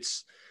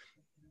it's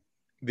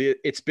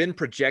been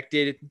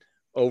projected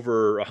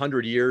over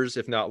 100 years,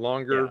 if not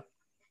longer,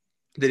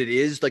 that it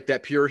is like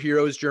that pure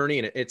hero's journey.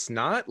 And it's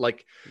not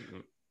like,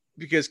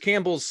 because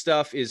Campbell's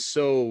stuff is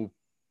so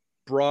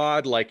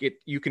broad, like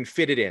you can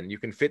fit it in, you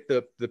can fit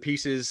the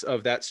pieces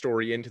of that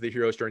story into the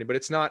hero's journey, but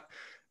it's not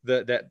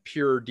that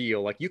pure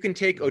deal. Like you can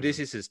take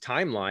Odysseus's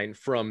timeline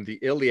from the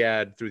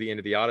Iliad through the end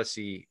of the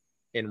Odyssey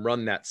and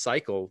run that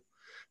cycle,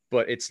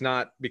 but it's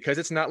not, because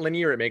it's not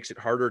linear, it makes it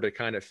harder to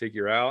kind of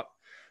figure out.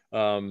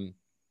 And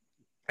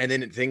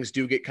then things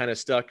do get kind of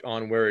stuck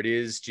on where it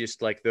is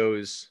just like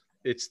those,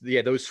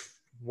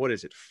 what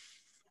is it?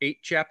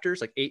 8 chapters,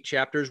 like 8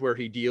 chapters where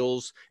he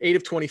deals 8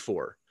 of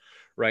 24,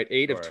 right?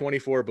 8 of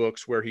 24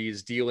 books where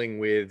he's dealing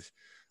with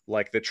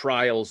like the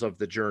trials of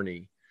the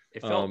journey.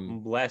 It felt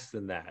less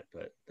than that,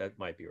 but that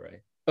might be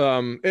right.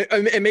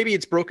 And maybe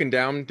it's broken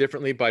down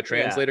differently by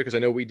translator, because I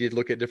know we did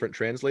look at different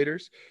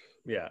translators.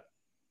 Yeah.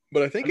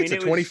 But I think it's a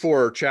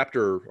 24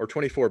 chapter or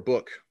 24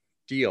 book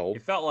deal.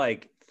 It felt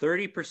like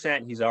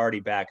 30% he's already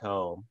back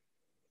home.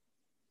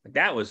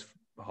 That was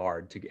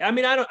hard to get. I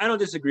mean, I don't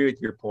disagree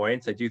with your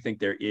points. I do think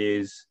there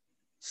is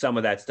some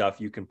of that stuff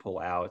you can pull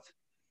out.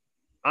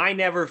 I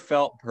never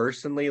felt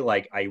personally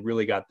like I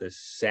really got the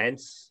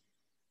sense,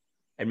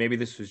 and maybe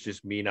this was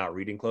just me not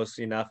reading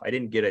closely enough, I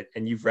didn't get it,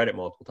 and you've read it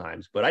multiple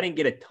times, but I didn't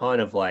get a ton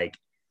of like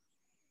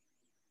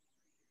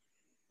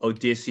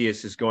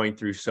Odysseus is going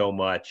through so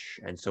much,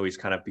 and so he's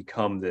kind of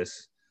become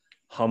this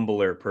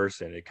humbler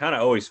person. It kind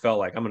of always felt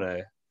like I'm going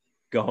to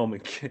go home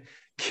and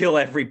kill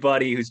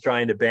everybody who's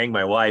trying to bang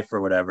my wife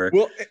or whatever.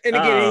 Well, and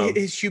again,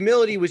 his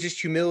humility was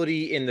just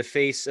humility in the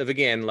face of,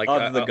 again, like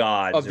of the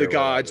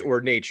gods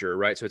or nature,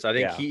 right? So it's, I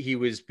think he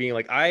was being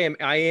like, I am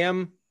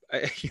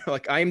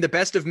like, I am the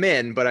best of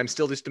men, but I'm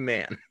still just a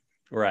man.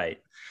 Right.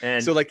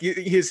 And so like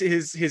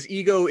his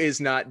ego is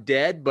not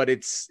dead, but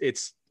it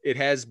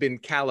has been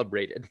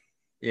calibrated.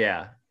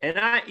 Yeah. And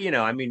I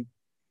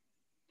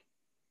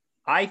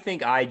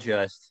think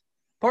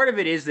part of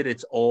it is that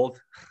it's old.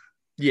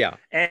 Yeah.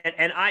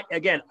 And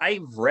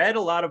I've read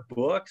a lot of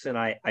books, and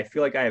I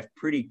feel like I have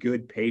pretty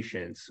good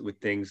patience with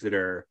things that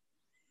are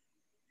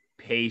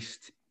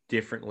paced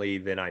differently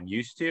than I'm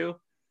used to.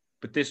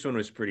 But this one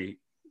was pretty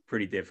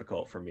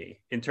difficult for me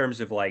in terms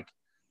of like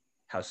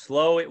how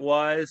slow it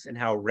was and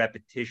how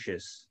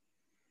repetitious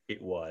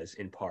it was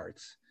in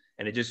parts.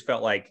 And it just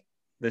felt like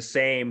the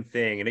same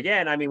thing. And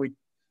again, I mean,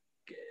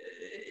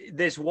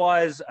 this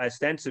was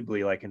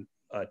ostensibly like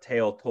a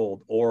tale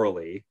told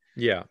orally.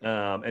 Yeah.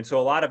 And so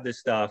a lot of this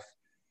stuff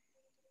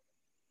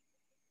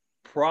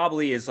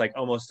probably is like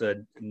almost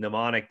a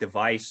mnemonic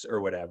device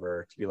or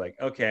whatever to be like,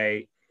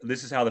 okay,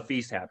 this is how the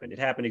feast happened. It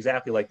happened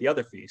exactly like the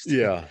other feast.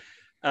 Yeah.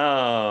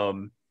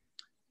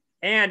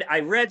 And I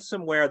read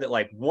somewhere that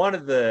like one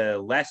of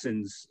the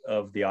lessons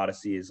of the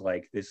Odyssey is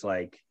like this,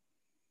 like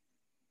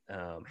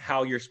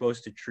how you're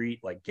supposed to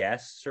treat like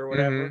guests or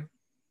whatever. Mm-hmm.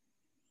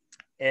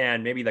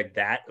 And maybe like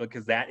that,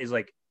 because that is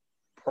like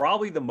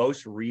probably the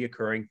most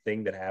reoccurring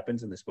thing that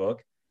happens in this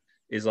book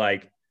is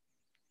like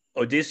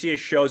Odysseus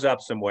shows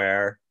up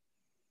somewhere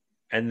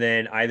and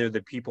then either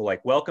the people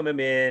like welcome him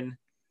in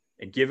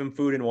and give him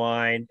food and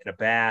wine and a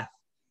bath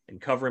and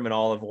cover him in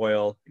olive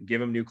oil and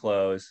give him new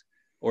clothes,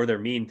 or they're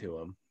mean to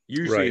him.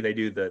 Usually they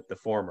do the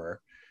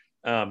former,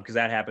 because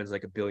that happens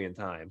like a billion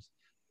times.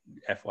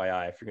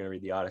 FYI, if you're going to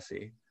read the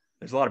Odyssey.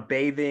 There's a lot of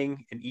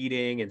bathing and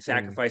eating and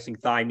sacrificing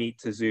thigh meat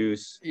to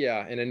Zeus.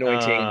 Yeah, and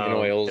anointing and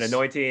oils. And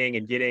anointing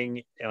and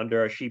getting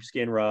under a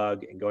sheepskin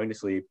rug and going to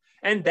sleep.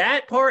 And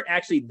that part,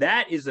 actually,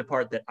 that is the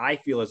part that I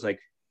feel is like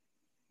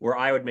where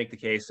I would make the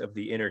case of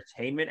the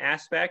entertainment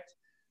aspect,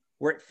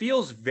 where it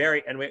feels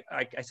very, and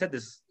I said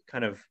this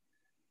kind of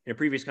in a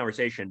previous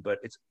conversation, but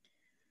it's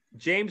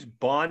James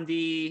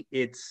Bondy,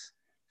 it's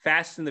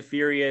Fast and the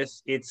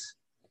Furious, it's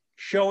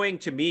showing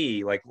to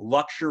me like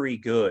luxury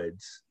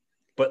goods.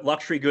 But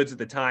luxury goods at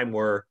the time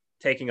were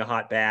taking a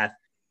hot bath,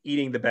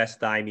 eating the best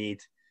thigh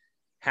meat,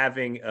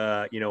 having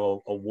a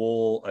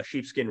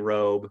sheepskin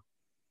robe.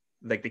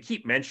 Like they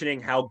keep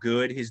mentioning how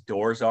good his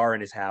doors are in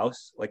his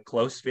house, like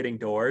close fitting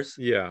doors.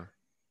 Yeah.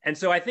 And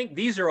so I think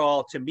these are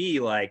all to me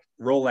like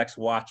Rolex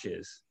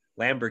watches,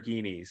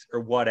 Lamborghinis, or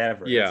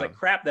whatever. Yeah. It's like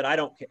crap that I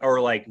don't, or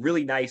like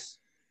really nice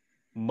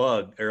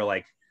mug or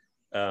like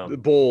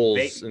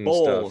bowls and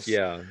stuff.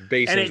 Yeah.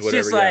 Basins, and it's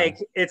whatever. Just like,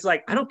 it's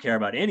like, I don't care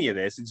about any of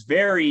this. It's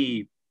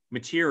very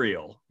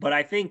material, but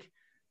I think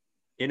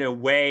in a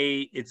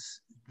way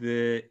it's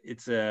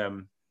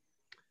an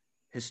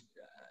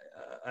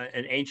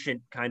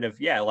ancient kind of,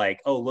 like,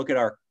 oh, look at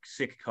our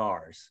sick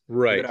cars.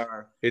 Right.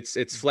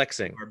 It's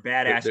flexing. Or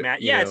badass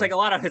mat. Yeah. It's like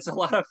it's a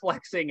lot of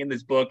flexing in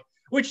this book,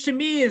 which to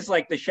me is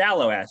like the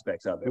shallow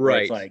aspects of it.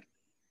 Right. It's like,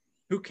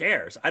 who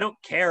cares? I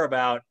don't care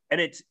about,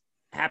 and it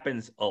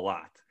happens a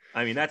lot.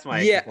 I mean, that's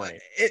my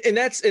complaint. And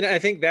I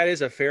think that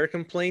is a fair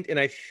complaint. And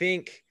I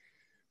think,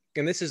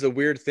 and this is a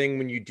weird thing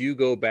when you do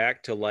go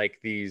back to like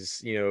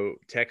these,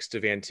 texts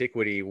of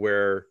antiquity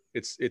where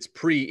it's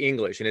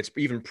pre-English and it's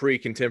even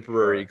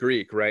pre-contemporary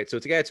Greek, right? So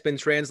it's been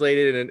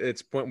translated and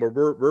it's point where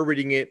we're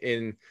reading it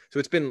in, so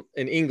it's been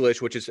in English,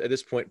 which is at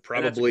this point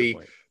probably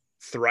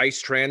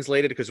thrice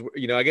translated because,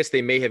 I guess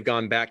they may have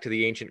gone back to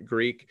the ancient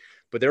Greek,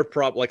 but they're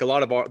like a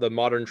lot of the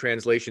modern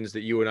translations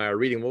that you and I are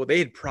reading, well, they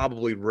had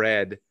probably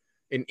read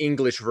an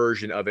English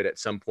version of it at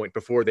some point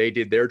before they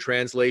did their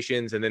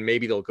translations. And then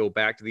maybe they'll go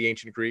back to the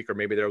ancient Greek, or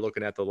maybe they're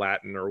looking at the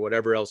Latin or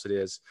whatever else it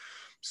is.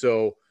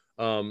 So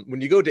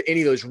when you go to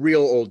any of those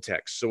real old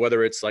texts, so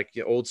whether it's like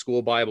old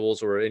school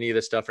Bibles or any of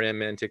the stuff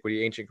from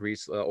antiquity, ancient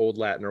Greece, old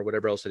Latin, or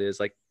whatever else it is,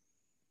 like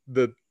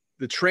the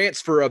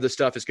transfer of the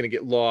stuff is going to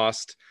get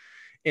lost.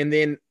 And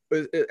then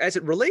as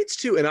it relates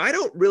to, and I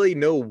don't really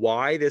know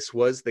why this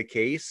was the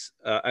case.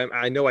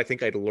 I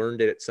think I'd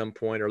learned it at some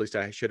point, or at least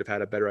I should have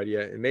had a better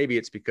idea. And maybe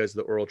it's because of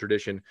the oral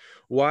tradition,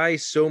 why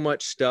so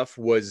much stuff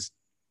was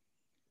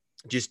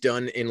just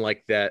done in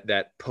like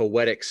that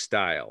poetic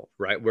style,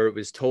 right? Where it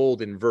was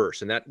told in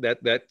verse. And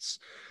that's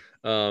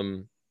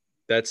the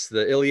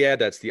Iliad,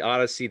 that's the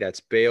Odyssey, that's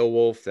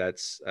Beowulf.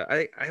 That's,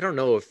 I don't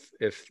know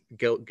if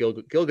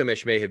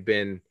Gilgamesh may have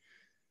been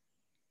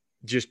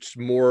just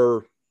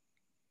more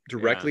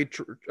directly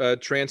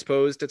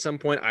transposed at some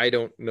point. I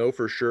don't know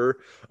for sure.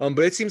 But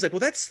it seems like, well,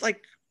 that's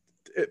like,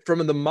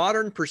 from the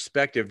modern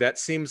perspective, that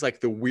seems like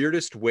the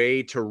weirdest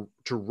way to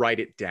write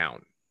it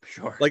down.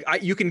 Sure. Like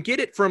you can get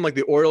it from like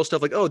the oral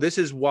stuff, like, oh, this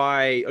is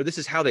why, or this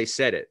is how they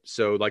said it.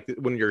 So like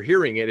when you're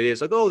hearing it, it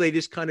is like, oh, they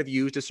just kind of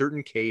used a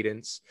certain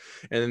cadence,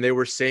 and then they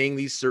were saying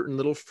these certain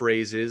little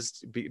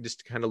phrases just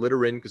to kind of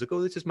litter in, because like,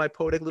 oh, this is my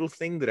poetic little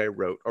thing that I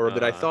wrote or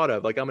that I thought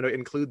of. Like I'm going to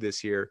include this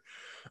here.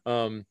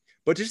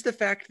 But just the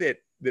fact that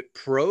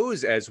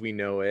prose as we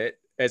know it,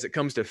 as it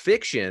comes to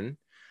fiction,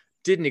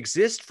 didn't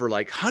exist for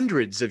like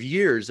hundreds of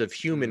years of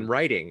human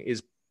writing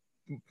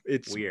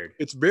it's weird.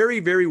 It's very,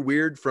 very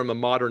weird from a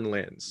modern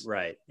lens.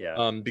 Right.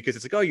 Yeah. Because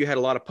it's like, oh, you had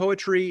a lot of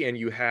poetry and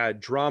you had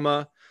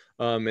drama.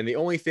 And the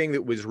only thing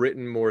that was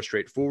written more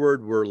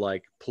straightforward were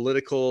like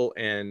political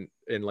and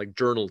like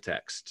journal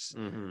texts.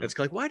 Mm-hmm. It's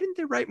like, why didn't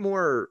they write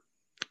more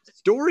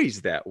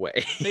stories that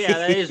way? Yeah,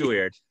 that is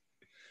weird.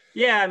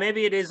 Yeah,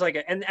 maybe it is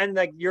like, and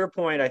like your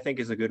point, I think,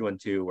 is a good one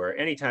too, where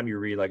anytime you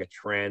read like a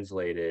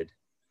translated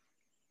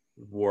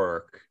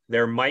work,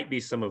 there might be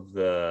some of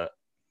the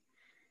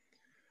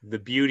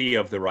beauty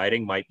of the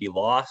writing might be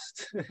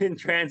lost in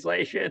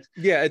translation.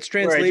 Yeah, it's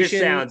translation. Where it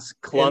just sounds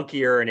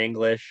clunkier in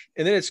English.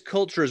 And then it's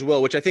culture as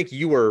well, which I think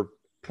you were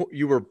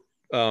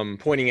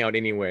pointing out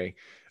anyway.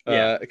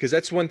 Yeah. Because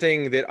that's one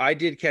thing that I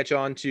did catch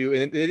on to,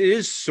 and it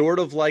is sort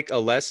of like a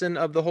lesson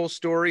of the whole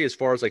story as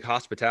far as like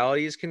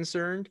hospitality is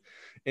concerned.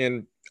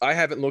 And I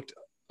haven't looked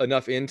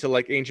enough into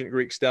like ancient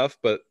Greek stuff,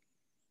 but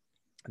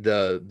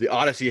the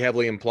Odyssey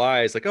heavily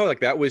implies like, oh,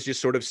 like that was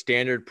just sort of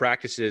standard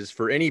practices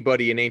for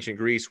anybody in ancient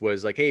Greece,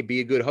 was like, hey,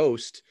 be a good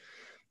host.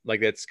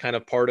 Like that's kind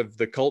of part of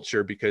the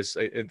culture, because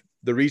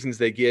the reasons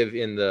they give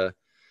in the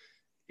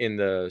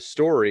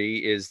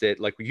story is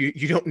that like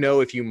you don't know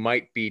if you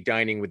might be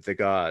dining with the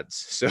gods,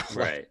 so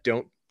like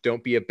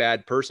don't be a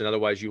bad person,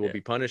 otherwise you will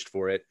be punished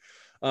for it.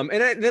 And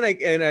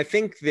I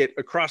think that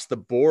across the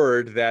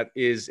board that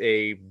is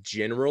a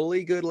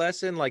generally good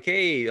lesson, like,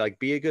 hey, like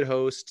be a good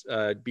host,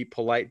 be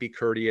polite, be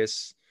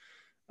courteous,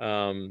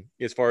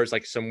 as far as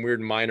like some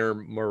weird minor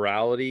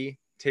morality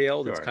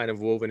tale that's kind of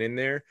woven in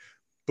there.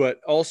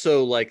 But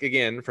also, like,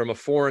 again, from a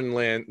foreign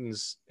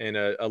lens and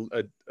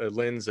a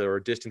lens or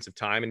a distance of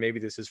time, and maybe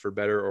this is for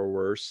better or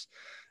worse,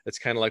 it's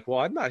kind of like,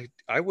 well,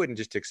 I wouldn't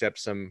just accept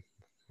some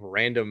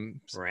rando,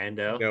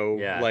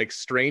 like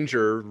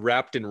stranger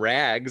wrapped in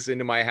rags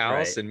into my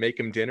house and make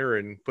him dinner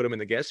and put him in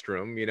the guest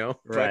room,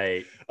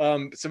 Right.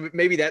 But, so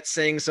maybe that's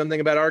saying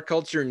something about our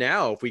culture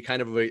now, if we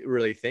kind of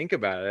really think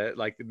about it.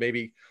 Like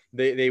maybe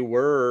they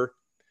were,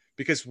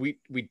 because we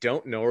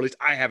don't know, or at least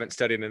I haven't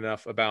studied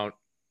enough about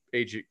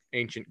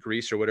ancient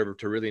Greece or whatever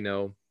to really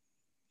know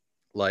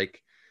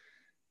like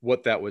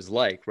what that was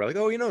like. We're like,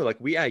 oh, like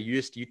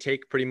you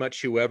take pretty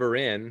much whoever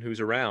in who's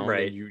around,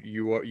 and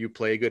you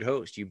play a good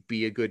host, you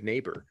be a good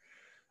neighbor,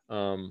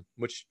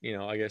 which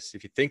I guess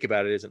if you think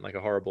about it isn't like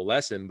a horrible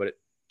lesson, but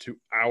to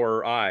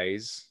our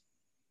eyes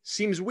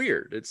seems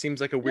weird. It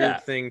seems like a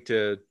weird thing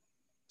to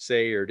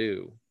say or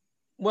do.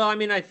 Well, I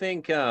mean, I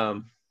think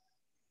I'm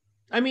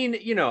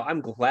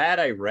glad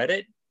I read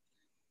it.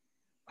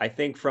 I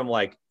think from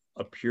like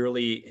a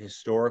purely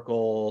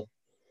historical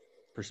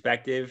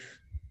perspective,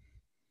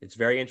 it's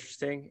very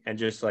interesting. And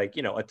just like,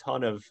 a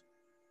ton of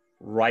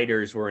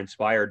writers were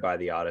inspired by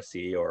the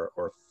Odyssey or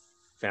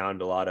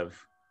found a lot of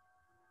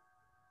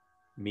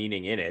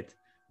meaning in it.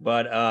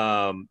 But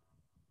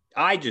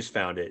I just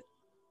found it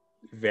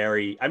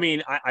very,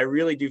 I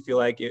really do feel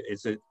like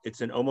it's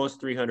an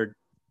almost 300.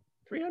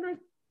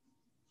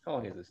 How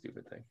long is this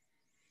stupid thing?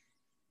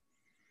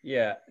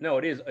 Yeah, no,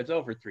 it is. It's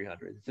over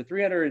 300. It's a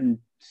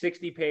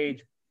 360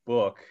 page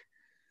book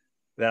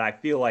that I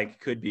feel like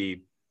could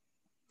be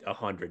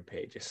 100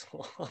 pages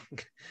long.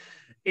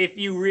 If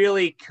you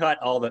really cut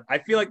I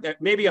feel like that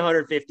maybe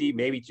 150,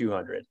 maybe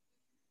 200.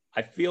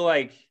 I feel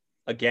like,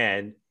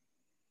 again,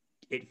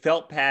 it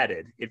felt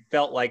padded. It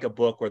felt like a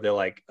book where they're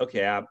like,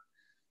 okay,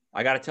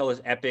 I got to tell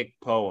this epic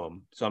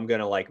poem, so I'm going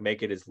to like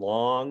make it as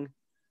long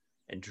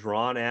and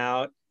drawn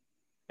out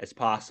as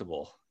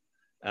possible.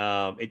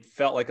 It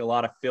felt like a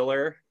lot of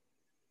filler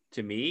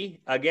to me.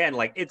 Again,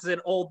 like it's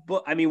an old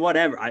book. I mean,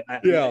 whatever.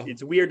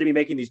 It's weird to be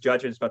making these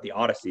judgments about the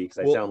Odyssey because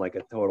I sound like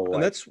a total.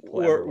 And that's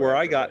where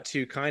I got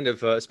to kind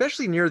of,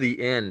 especially near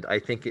the end. I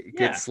think it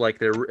gets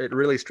like it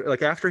really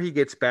like after he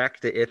gets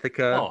back to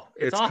Ithaca,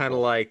 it's kind of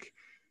like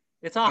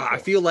it's awful. I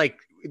feel like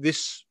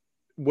this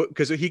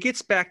because he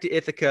gets back to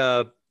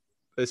Ithaca.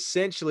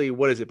 Essentially,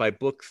 what is it, by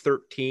book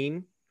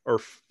 13 or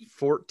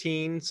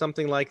 14,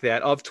 something like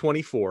that, of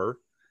 24?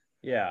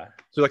 Yeah.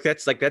 So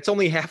that's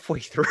only halfway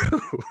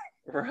through.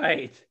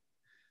 Right.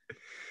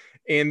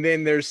 And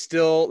then there's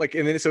still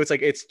so it's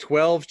like it's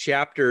 12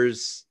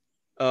 chapters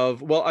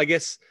of, well, I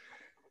guess,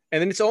 and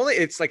then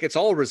it's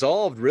all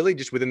resolved really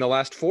just within the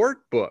last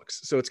 4 books.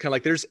 So it's kind of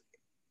like there's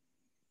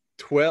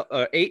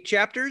 8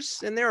 chapters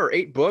in there, or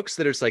 8 books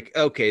that it's like,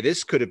 okay,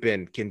 this could have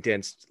been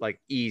condensed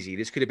like easy.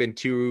 This could have been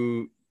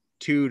 2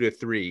 to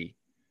 3.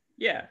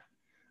 Yeah.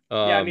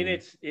 Yeah, I mean,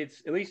 it's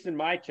at least in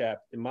my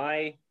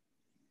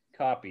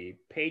copy,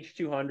 page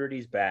 200,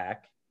 he's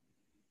back,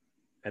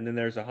 and then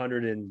there's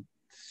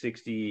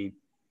 160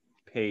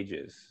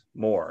 pages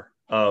more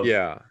of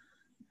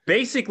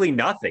basically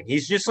nothing.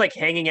 He's just like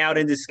hanging out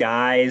in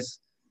disguise,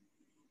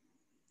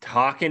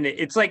 talking.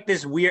 It's like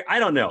this weird, I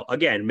don't know,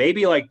 again,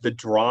 maybe like the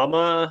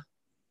drama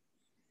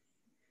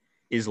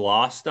is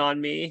lost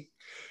on me,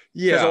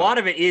 because a lot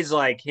of it is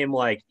like him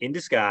like in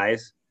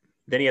disguise,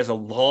 then he has a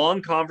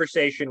long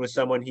conversation with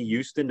someone he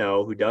used to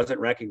know who doesn't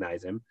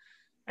recognize him.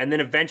 And then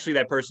eventually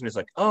that person is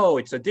like, oh,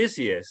 it's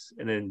Odysseus.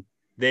 And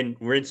then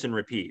rinse and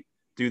repeat.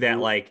 Do that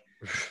like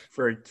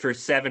for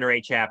 7 or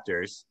 8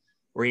 chapters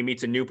where he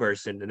meets a new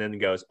person and then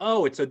goes,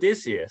 oh, it's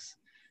Odysseus.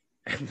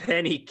 And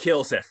then he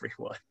kills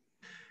everyone.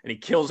 And he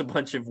kills a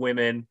bunch of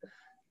women.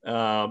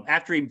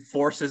 After he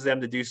forces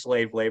them to do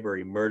slave labor,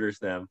 he murders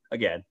them.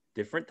 Again,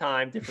 different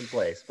time, different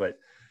place. But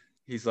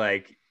he's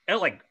like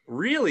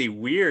really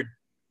weird.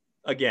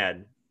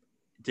 Again,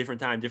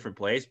 different time, different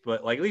place.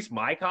 But like at least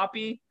my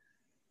copy,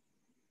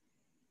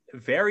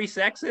 very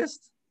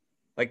sexist.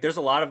 Like there's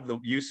a lot of the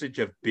usage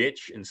of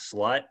bitch and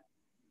slut,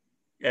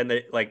 and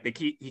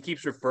he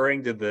keeps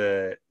referring to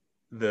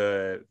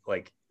the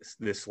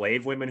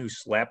slave women who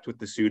slept with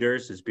the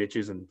suitors as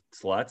bitches and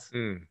sluts.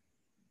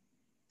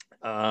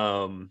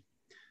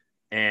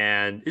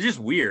 And it's just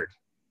weird.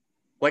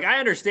 like I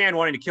understand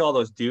wanting to kill all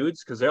those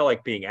dudes because they're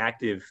like being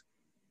actively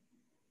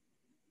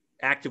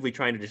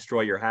trying to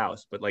destroy your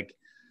house, but like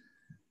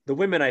the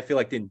women I feel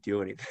like didn't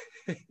do anything.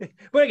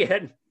 But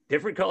again,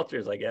 different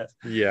cultures, I guess.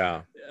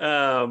 Yeah.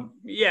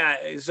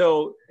 Yeah.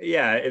 So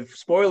yeah, if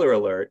spoiler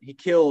alert, he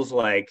kills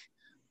like,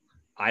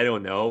 I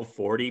don't know,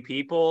 40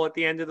 people at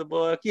the end of the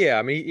book. Yeah,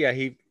 I mean, yeah,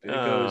 he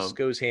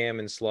goes ham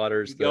and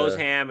slaughters he goes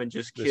ham and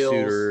just the kills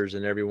suitors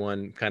and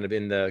everyone kind of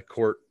in the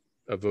court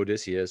of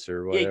Odysseus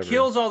or yeah, whatever. he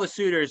kills all the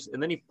suitors,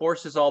 and then he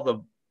forces all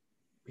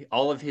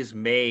of his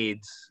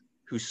maids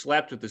who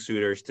slept with the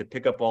suitors to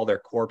pick up all their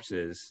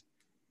corpses,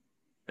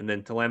 and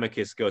then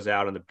Telemachus goes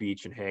out on the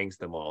beach and hangs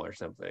them all or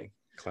something.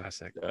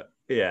 Classic.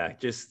 Yeah,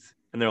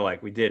 and they're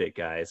like, we did it,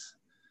 guys.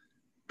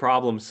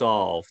 Problem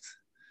solved.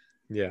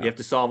 Yeah. You have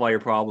to solve all your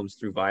problems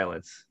through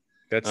violence.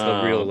 That's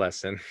the real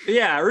lesson.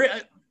 Yeah,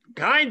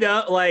 kind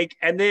of like,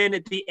 and then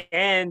at the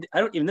end,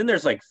 then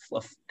there's like,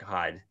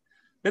 God,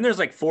 then there's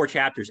like 4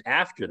 chapters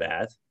after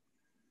that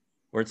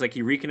where it's like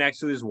he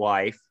reconnects with his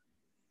wife.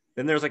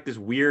 Then there's like this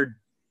weird,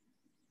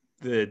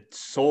 the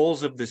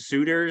souls of the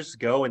suitors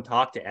go and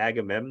talk to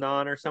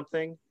Agamemnon or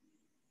something.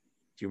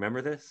 Do you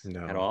remember this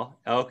at all?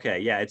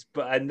 Okay, yeah,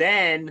 and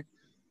then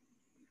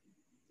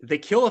they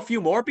kill a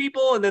few more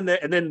people, and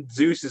then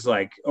Zeus is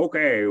like,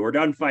 okay, we're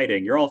done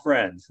fighting. You're all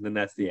friends, and then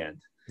that's the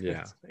end.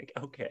 Yeah, it's like,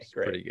 okay, it's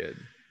great, pretty good.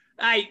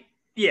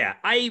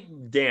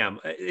 Damn,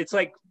 it's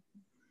like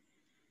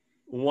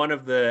one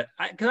of the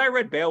because I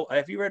read Beowulf.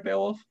 Have you read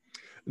Beowulf?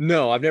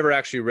 No, I've never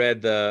actually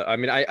read the. I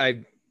mean,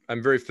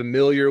 I'm very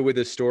familiar with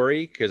the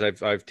story because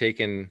I've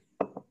taken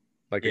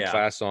like a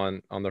class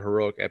on the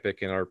heroic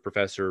epic, and our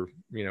professor,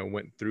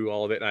 went through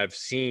all of it, and I've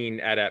seen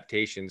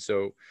adaptations.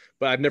 So,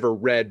 but I've never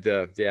read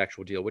the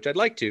actual deal, which I'd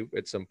like to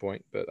at some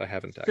point, but I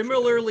haven't.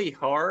 Similarly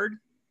hard,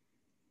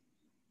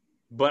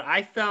 but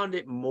I found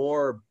it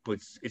more. But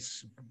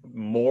it's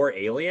more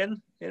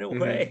alien in a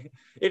way.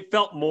 It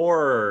felt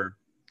more.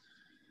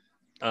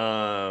 It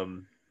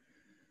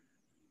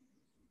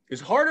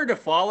was harder to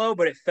follow,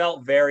 but it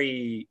felt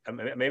very.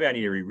 Maybe I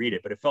need to reread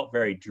it, but it felt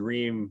very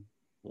dream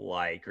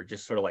like, or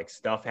just sort of like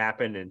stuff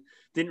happened and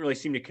didn't really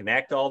seem to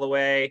connect all the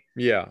way.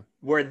 Yeah.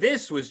 Where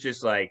this was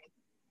just like,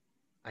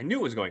 I knew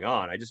what was going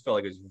on. I just felt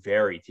like it was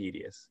very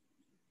tedious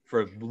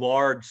for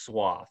large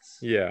swaths.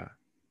 Yeah.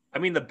 I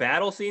mean, the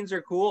battle scenes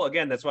are cool.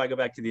 Again, that's why I go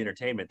back to the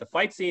entertainment. The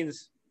fight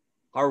scenes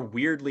are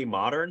weirdly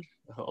modern,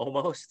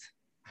 almost,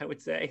 I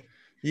would say.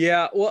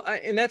 Yeah. Well,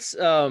 and that's,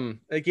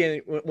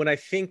 again, when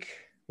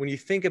you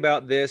think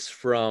about this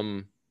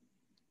from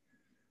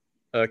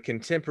a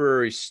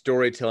contemporary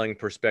storytelling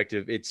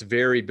perspective, it's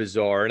very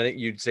bizarre. And I think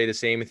you'd say the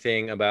same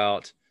thing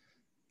about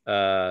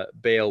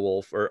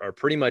Beowulf or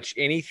pretty much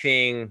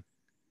anything.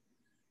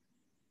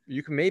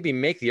 You can maybe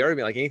make the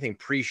argument like anything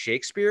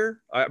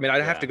pre-Shakespeare. I mean,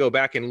 I'd have to go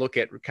back and look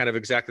at kind of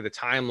exactly the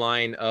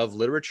timeline of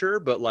literature,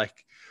 but like,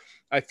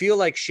 I feel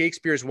like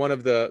Shakespeare is one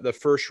of the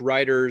first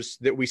writers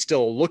that we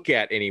still look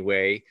at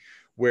anyway,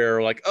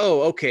 where like,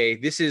 oh, okay,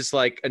 this is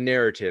like a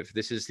narrative.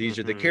 These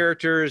are the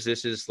characters.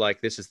 This is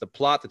the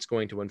plot that's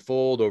going to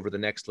unfold over the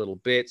next little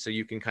bit. So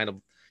you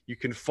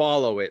can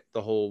follow it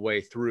the whole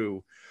way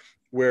through.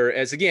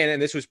 Whereas again,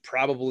 and this was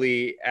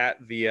probably at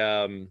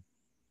the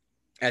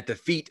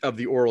feet of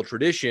the oral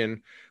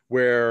tradition,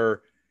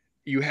 where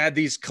you had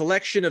these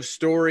collection of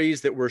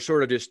stories that were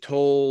sort of just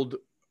told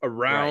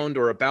around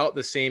or about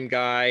the same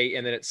guy.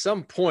 And then at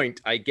some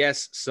point, I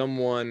guess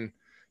someone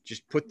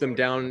just put them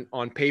down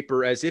on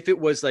paper as if it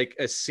was like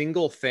a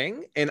single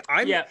thing. And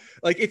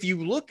like, if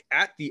you look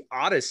at the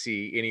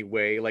Odyssey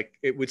anyway, like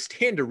it would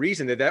stand to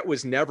reason that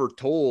was never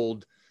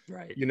told,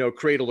 right?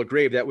 Cradle to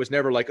grave. That was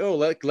never like, oh,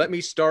 let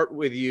me start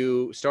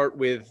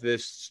with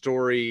this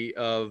story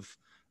of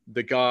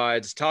the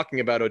gods talking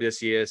about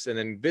Odysseus and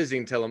then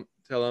visiting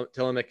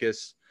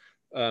Telemachus,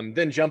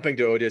 then jumping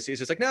to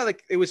Odysseus. It's like, no,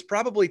 like it was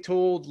probably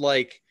told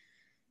like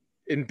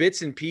in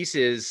bits and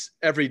pieces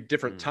every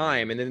different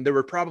time. And then there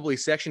were probably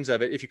sections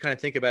of it, if you kind of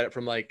think about it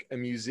from like a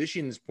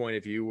musician's point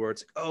of view, where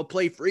it's like, oh,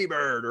 play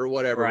Freebird or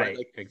whatever, right?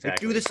 Like, exactly. Like,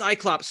 do the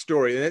Cyclops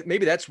story. And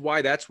maybe that's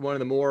why that's one of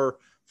the more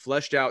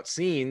fleshed out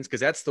scenes,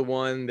 because that's the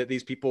one that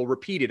these people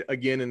repeated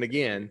again and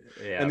again.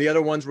 Yeah. And the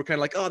other ones were kind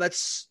of like, oh,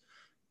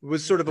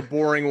 was sort of a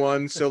boring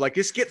one. So like,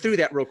 just get through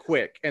that real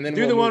quick. And then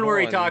do the one where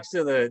he talks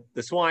to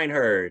the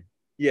swineherd.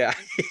 Yeah.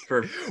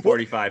 For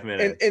 45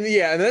 minutes. And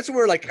that's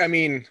where, like, I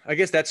mean, I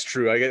guess that's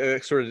true. I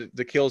guess sort of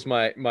that kills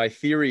my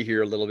theory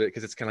here a little bit,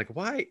 because it's kind of like,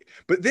 why?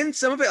 But then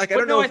some of it, like, I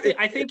don't know.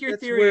 I think your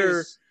theory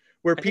is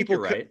where people,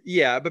 right.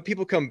 But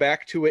people come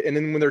back to it. And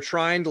then when they're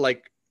trying to,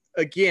 like,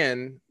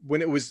 again,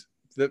 when it was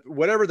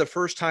whatever the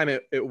first time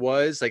it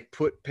was, like,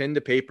 put pen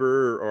to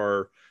paper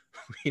or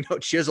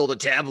chiseled a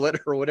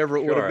tablet or whatever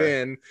it would have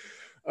been.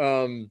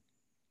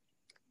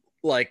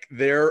 Like,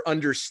 their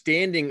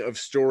understanding of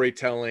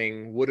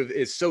storytelling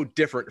is so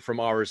different from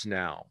ours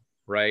now,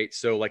 right?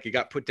 So like, it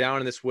got put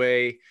down in this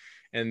way,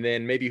 and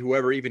then maybe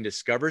whoever even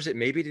discovers it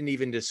maybe didn't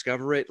even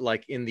discover it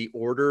like in the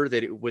order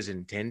that it was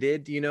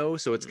intended,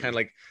 so it's kind of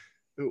like,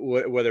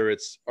 whether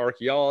it's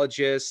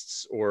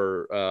archaeologists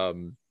or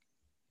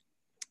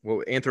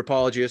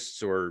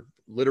anthropologists or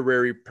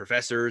literary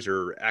professors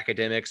or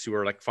academics who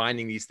are like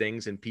finding these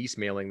things and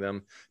piecemealing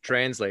them,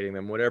 translating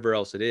them, whatever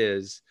else it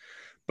is.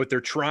 But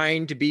they're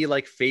trying to be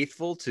like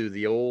faithful to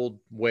the old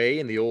way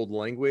and the old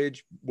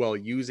language while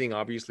using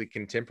obviously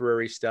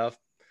contemporary stuff.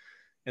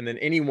 And then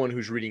anyone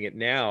who's reading it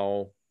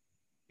now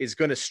is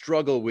going to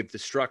struggle with the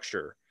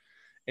structure.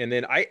 And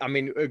then I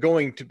mean,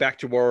 going back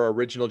to our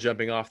original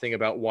jumping off thing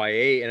about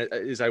YA, and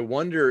is I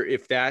wonder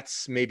if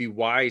that's maybe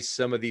why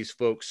some of these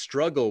folks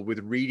struggle with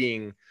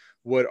reading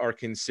what are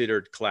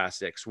considered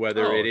classics,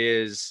 whether it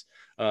is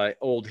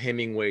old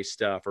Hemingway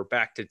stuff or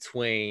back to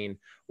Twain,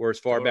 or as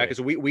far back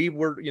as we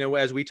were, you know,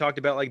 as we talked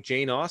about like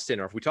Jane Austen,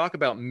 or if we talk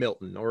about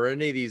Milton or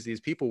any of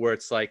these people where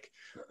it's like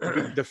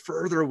the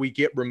further we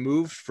get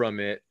removed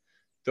from it,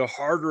 the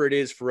harder it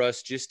is for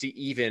us just to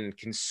even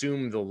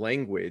consume the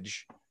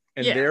language.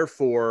 And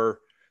therefore,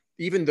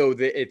 even though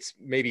it's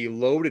maybe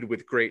loaded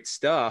with great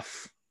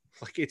stuff,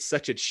 like it's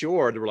such a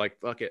chore that we're like,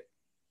 fuck it,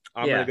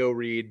 I'm going to go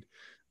read,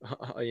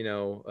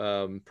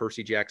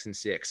 Percy Jackson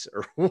 6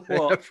 or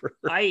whatever.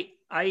 Well,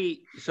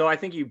 so I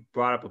think you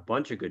brought up a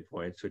bunch of good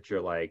points, which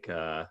are like,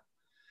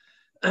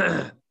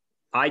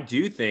 I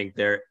do think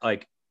they're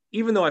like,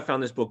 even though I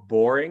found this book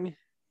boring,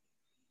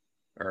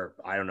 or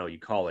I don't know, you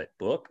call it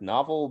book,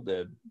 novel,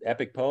 the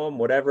epic poem,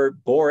 whatever,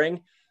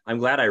 boring, I'm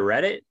glad I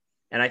read it.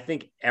 And I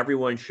think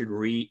everyone should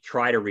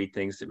try to read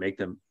things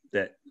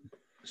that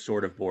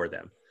sort of bore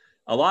them.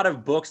 A lot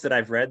of books that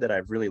I've read that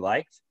I've really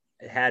liked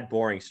had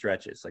boring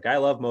stretches. Like I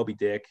love Moby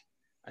Dick.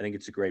 I think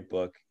it's a great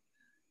book.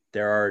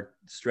 There are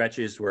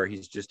stretches where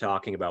he's just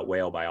talking about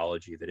whale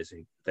biology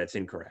that's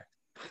incorrect.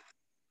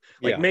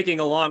 Like making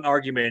a long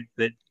argument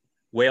that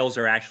whales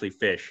are actually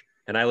fish.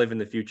 And I live in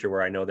the future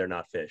where I know they're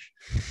not fish.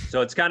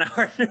 So it's kind of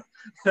hard.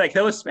 Like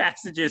those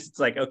passages, it's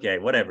like, okay,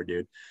 whatever,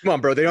 dude. Come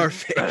on, bro. They aren't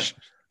fish.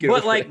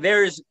 But like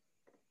there's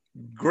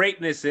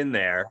greatness in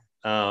there.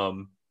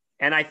 And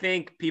I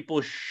think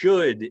people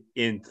should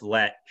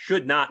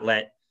not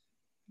let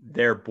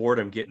their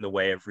boredom get in the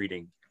way of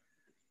reading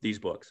these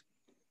books.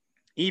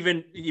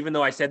 Even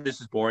though I said this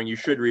is boring, you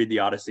should read the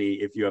Odyssey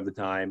if you have the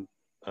time.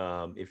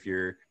 If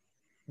you're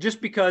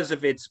just because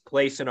of its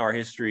place in our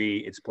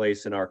history, its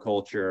place in our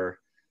culture,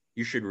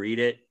 you should read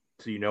it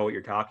so you know what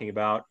you're talking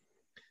about.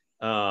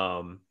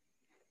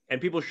 And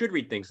people should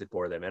read things that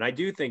bore them. And I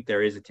do think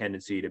there is a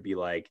tendency to be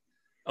like,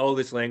 oh,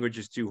 this language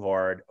is too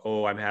hard.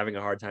 Oh, I'm having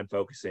a hard time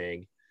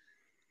focusing.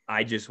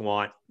 I just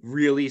want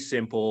really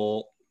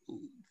simple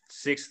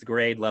 6th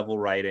grade level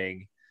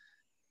writing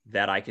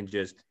that I can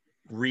just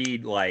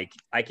read. Like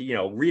I can,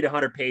 read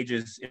 100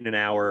 pages in an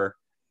hour.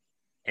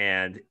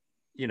 And,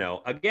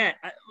 again,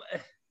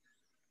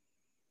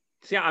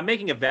 I'm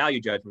making a value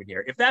judgment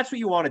here. If that's what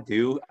you want to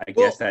do, I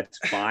guess that's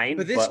fine.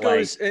 But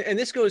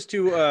this goes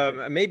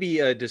to maybe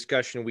a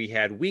discussion we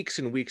had weeks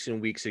and weeks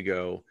and weeks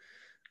ago.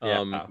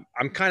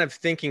 I'm kind of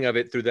thinking of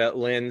it through that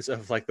lens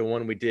of like the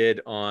one we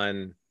did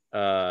on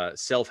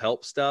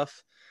self-help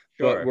stuff.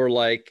 Sure. But we're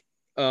like,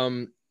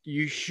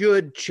 you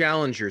should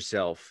challenge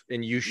yourself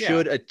and you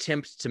should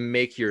attempt to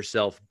make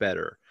yourself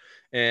better.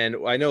 And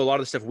I know a lot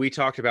of the stuff we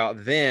talked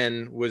about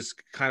then was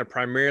kind of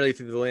primarily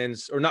through the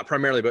lens, or not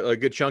primarily, but a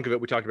good chunk of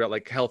it, we talked about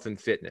like health and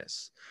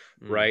fitness,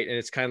 right? And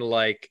it's kind of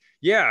like,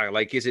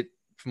 is it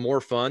more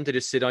fun to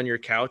just sit on your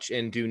couch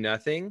and do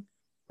nothing?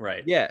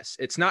 Right. Yes.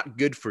 It's not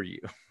good for you.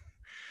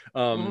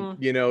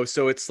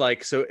 So it's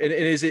like, and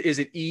is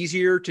it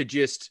easier to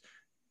just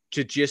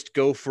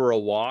go for a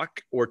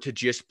walk or to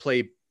just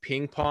play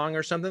ping pong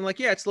or something? Like,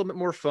 it's a little bit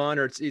more fun,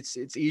 or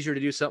it's easier to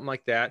do something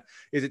like that.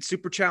 Is it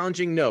super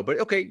challenging? No, but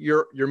okay,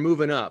 you're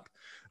moving up.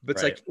 But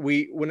it's like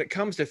when it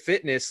comes to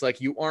fitness, like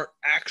you aren't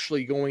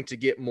actually going to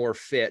get more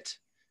fit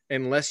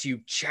unless you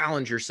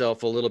challenge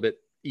yourself a little bit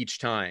each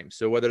time.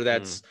 So whether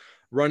that's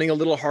running a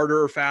little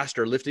harder or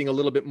faster, lifting a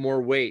little bit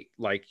more weight,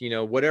 like,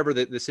 whatever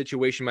the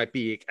situation might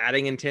be,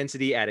 adding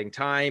intensity, adding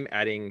time,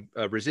 adding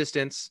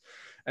resistance.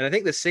 And I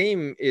think the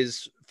same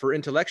is for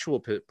intellectual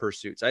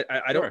pursuits.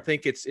 I don't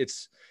think it's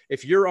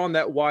if you're on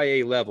that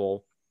YA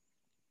level,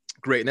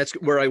 great. And that's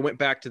where I went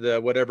back to the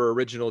whatever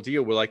original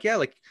deal. We're like,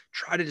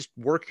 try to just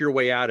work your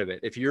way out of it.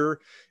 If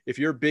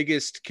your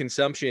biggest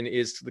consumption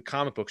is the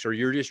comic books, or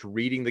you're just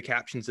reading the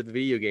captions of the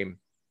video game,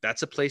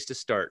 that's a place to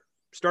start.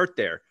 Start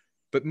there,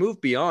 but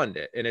move beyond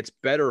it. And it's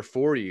better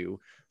for you,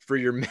 for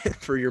your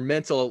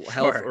mental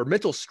health or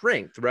mental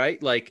strength,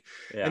 right? Like,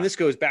 and this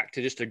goes back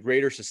to just a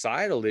greater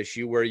societal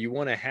issue where you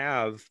want to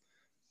have,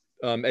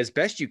 as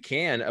best you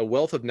can, a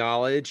wealth of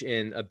knowledge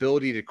and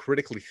ability to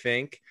critically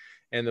think.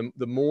 And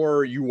the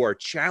more you are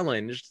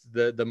challenged,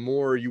 the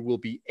more you will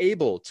be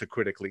able to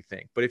critically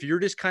think. But if you're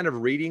just kind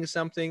of reading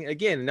something,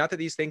 again, not that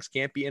these things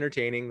can't be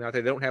entertaining, not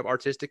that they don't have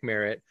artistic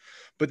merit,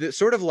 but it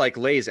sort of like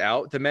lays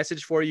out the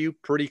message for you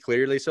pretty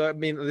clearly. So, I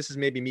mean, this is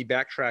maybe me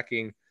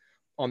backtracking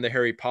on the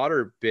Harry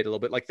Potter bit a little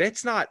bit. Like,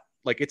 that's not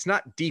like, it's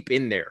not deep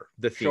in there,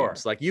 the themes. Sure.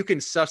 Like, you can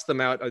suss them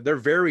out. They're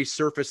very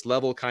surface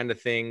level kind of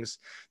things.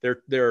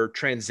 They're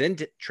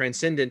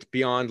transcendent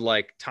beyond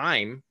like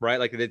time, right?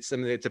 Like, it's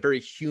a very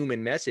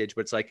human message,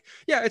 but it's like,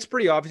 yeah, it's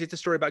pretty obvious. It's a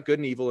story about good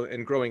and evil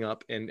and growing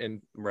up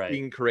and Right.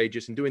 being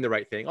courageous and doing the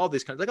right thing. All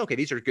these kinds of, like, okay,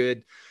 these are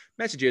good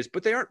messages,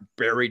 but they aren't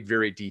buried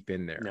very deep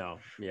in there. No.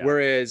 Yeah.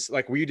 Whereas,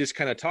 like we just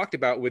kind of talked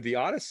about with the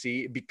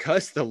Odyssey,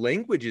 because the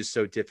language is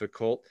so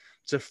difficult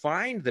to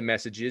find the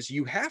messages,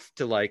 you have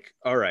to, like,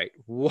 all right,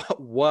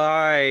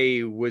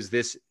 why was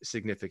this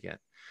significant?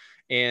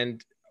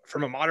 And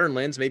from a modern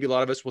lens, maybe a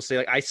lot of us will say,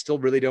 like, I still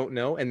really don't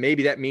know. And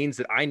maybe that means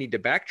that I need to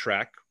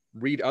backtrack,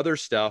 read other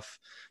stuff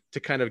to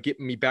kind of get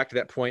me back to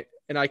that point,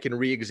 and I can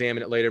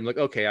re-examine it later. I'm like,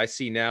 okay, I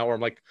see now. Or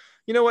I'm like,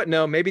 you know what?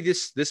 No, maybe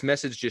this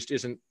message just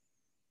isn't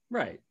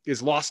right,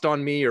 is lost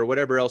on me, or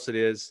whatever else it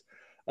is.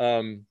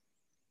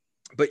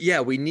 But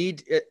yeah, we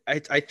need,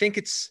 I think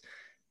it's,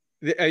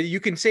 you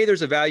can say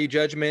there's a value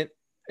judgment,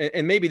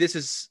 and maybe this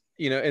is,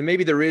 and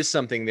maybe there is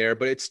something there,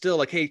 but it's still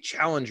like, hey,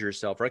 challenge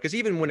yourself, right? Because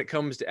even when it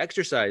comes to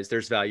exercise,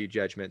 there's value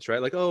judgments,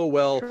 right? Like, oh,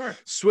 well, sure,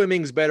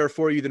 swimming's better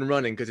for you than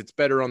running because it's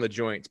better on the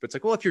joints. But it's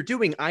like, well, if you're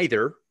doing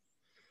either,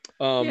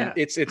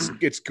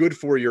 it's good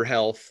for your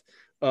health.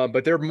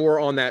 But they're more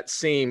on that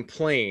same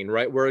plane,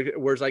 right?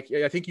 Whereas, like,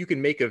 I think you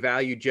can make a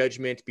value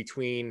judgment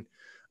between,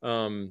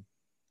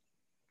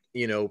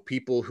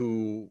 people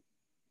who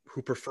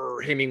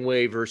prefer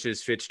Hemingway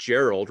versus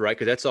Fitzgerald, right?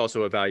 Because that's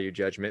also a value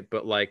judgment.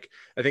 But, like,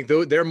 I think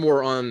they're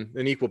more on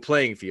an equal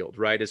playing field,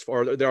 right? As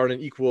far they're on an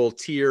equal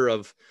tier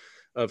of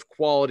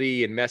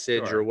quality and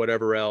message, sure, or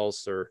whatever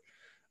else. Or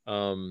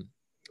I'm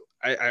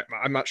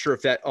not sure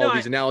if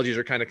these analogies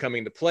are kind of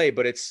coming to play,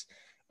 but it's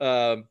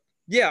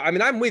yeah. I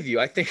mean, I'm with you.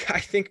 I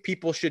think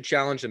people should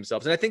challenge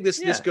themselves, and I think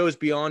this goes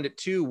beyond it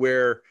too,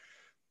 where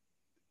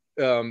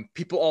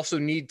people also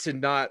need to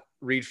not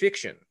read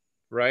fiction.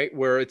 Right.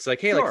 Where it's like,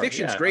 hey, like,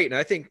 fiction's great. And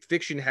I think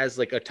fiction has,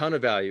 like, a ton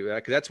of value.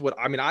 That's what,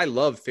 I mean, I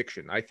love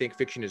fiction. I think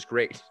fiction is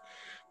great,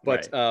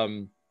 but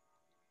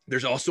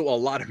there's also a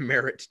lot of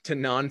merit to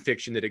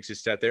nonfiction that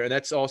exists out there. And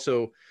that's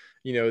also,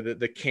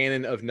 the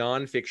canon of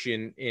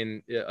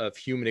nonfiction of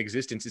human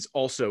existence is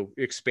also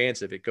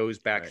expansive. It goes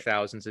back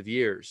thousands of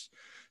years.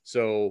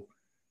 So,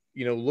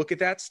 look at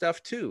that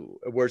stuff too.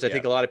 Whereas I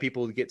think a lot of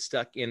people get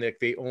stuck in that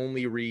they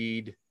only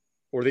read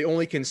or they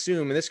only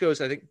consume. And this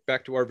goes, I think,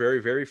 back to our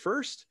very, very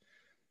first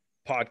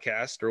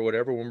podcast or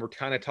whatever, when we're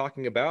kind of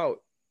talking about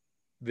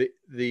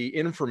the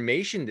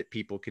information that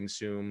people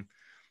consume.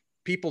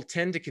 People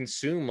tend to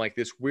consume, like,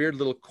 this weird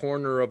little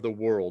corner of the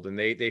world, and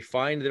they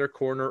find their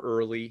corner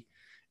early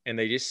and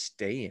they just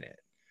stay in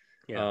it.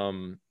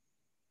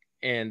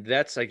 And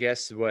that's, I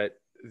guess, what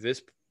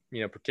this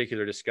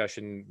particular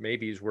discussion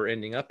maybe is we're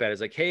ending up at, is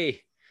like,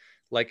 hey,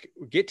 like,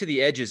 get to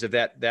the edges of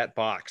that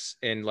box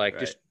and, like,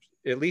 just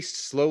at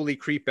least slowly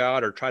creep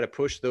out, or try to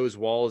push those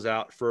walls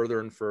out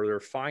further and further,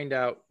 find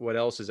out what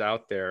else is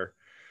out there.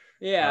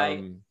 Yeah.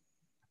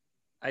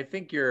 I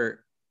think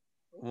you're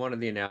one of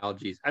the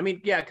analogies. I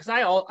mean, yeah, because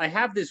I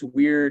have this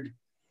weird,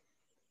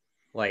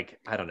 like,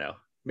 I don't know,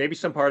 maybe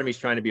some part of me is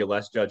trying to be a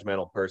less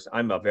judgmental person.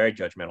 I'm a very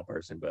judgmental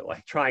person, but,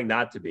 like, trying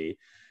not to be,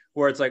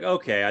 where it's like,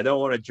 okay, I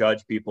don't want to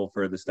judge people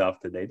for the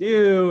stuff that they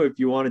do. If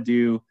you want to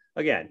do,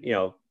 again,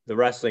 the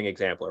wrestling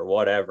example or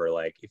whatever,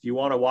 like, if you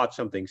want to watch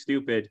something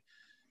stupid,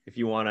 if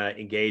you want to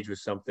engage with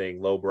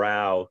something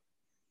lowbrow,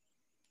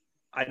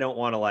 I don't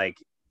want to, like,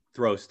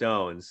 throw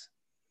stones.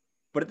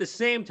 But at the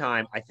same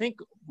time, I think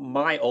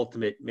my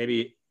ultimate,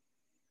 maybe,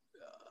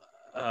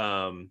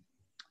 I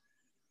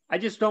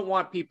just don't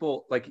want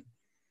people,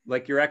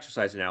 like your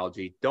exercise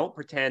analogy, don't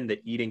pretend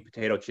that eating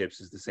potato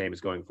chips is the same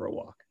as going for a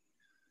walk.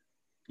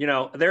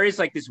 There is,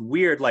 like, this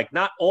weird, like,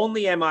 not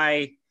only am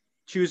I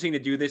choosing to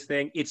do this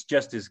thing, it's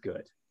just as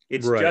good.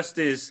 It's just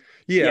as,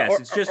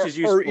 it's just as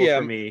useful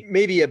for me.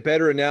 Maybe a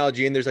better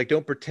analogy. And there's, like,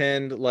 don't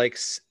pretend like,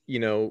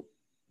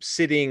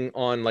 sitting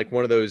on, like,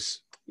 one of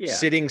those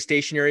sitting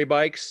stationary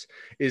bikes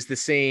is the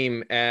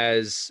same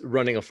as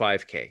running a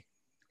 5K.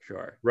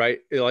 Sure.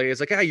 Right. Like,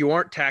 it's like, you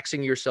aren't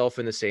taxing yourself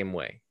in the same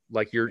way.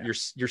 Like, you're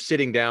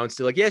sitting down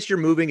still, like, yes, you're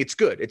moving. It's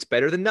good. It's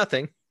better than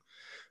nothing.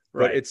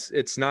 But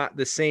it's not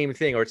the same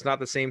thing, or it's not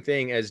the same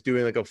thing as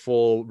doing, like, a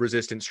full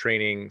resistance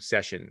training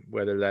session,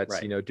 whether that's,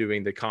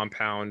 doing the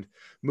compound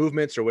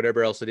movements or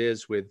whatever else it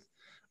is with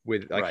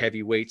like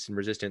heavy weights and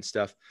resistance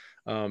stuff.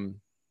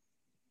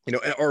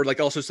 Or, like,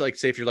 also, so, like,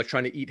 say if you're, like,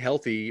 trying to eat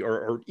healthy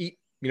or eat,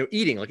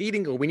 eating,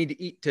 we need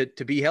to eat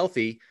to be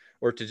healthy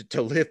or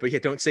to live, but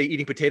yet don't say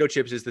eating potato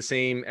chips is the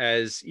same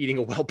as eating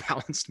a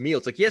well-balanced meal.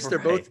 It's like, yes, they're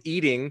both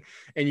eating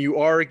and you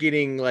are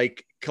getting,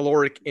 like,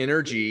 caloric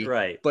energy,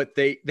 but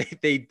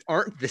they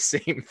aren't the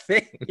same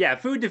thing. Yeah.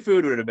 Food to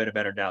food would have been a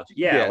better analogy.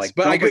 Yeah. Yes, like,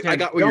 but I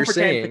got what you're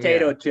saying.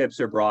 Potato chips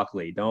or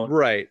broccoli.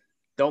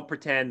 Don't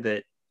pretend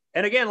that.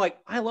 And again, like,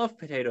 I love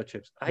potato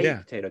chips. I eat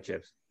potato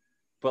chips,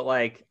 but,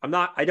 like,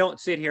 I don't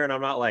sit here and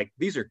I'm not like,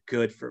 these are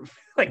good for me.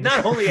 Like,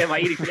 not only am I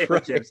eating potato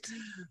chips,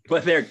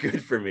 but they're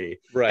good for me.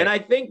 Right. And I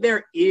think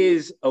there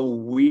is a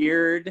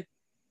weird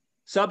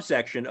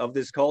subsection of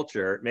this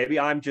culture. Maybe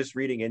I'm just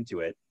reading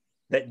into it,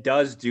 that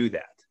does do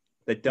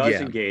that does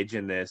engage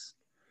in this.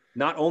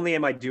 Not only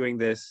am I doing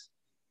this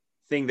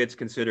thing that's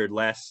considered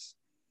less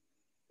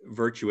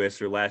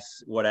virtuous or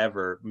less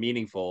whatever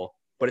meaningful,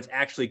 but it's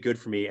actually good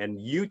for me. And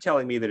you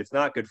telling me that it's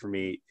not good for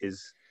me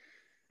is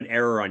an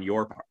error on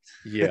your part.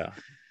 Yeah.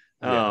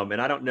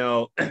 And I don't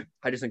know.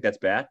 I just think that's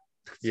bad.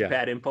 It's a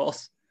bad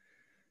impulse.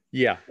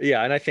 Yeah.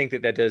 And I think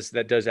that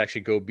does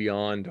actually go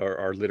beyond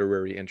our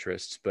literary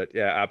interests, but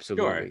yeah,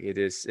 absolutely. Sure. It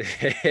is,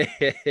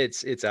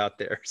 it's out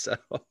there. So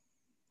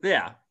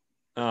yeah.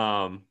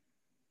 The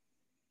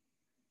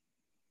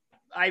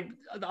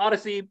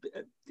Odyssey,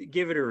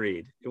 give it a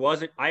read. It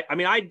wasn't,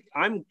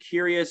 I'm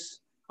curious.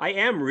 I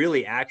am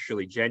really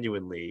actually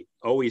genuinely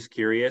always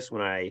curious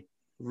when I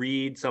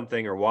read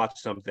something or watch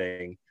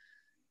something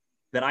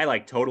that I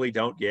like totally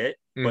don't get,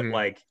 but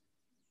like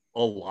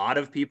a lot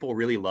of people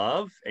really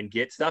love and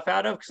get stuff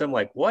out of. Cause I'm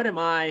like,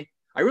 I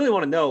really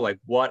want to know like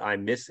what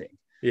I'm missing.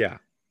 Yeah.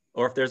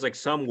 Or if there's like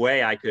some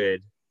way I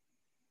could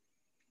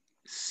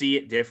see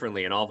it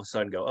differently and all of a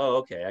sudden go, oh,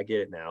 okay, I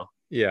get it now.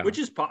 Yeah. Which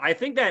is, I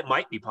think that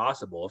might be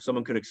possible if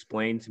someone could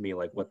explain to me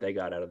like what they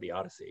got out of the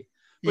Odyssey.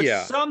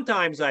 But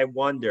sometimes I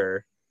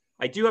wonder,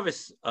 I do have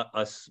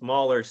a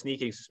smaller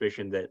sneaking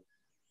suspicion that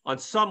on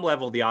some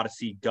level, the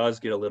Odyssey does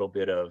get a little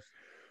bit of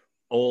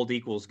old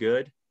equals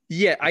good.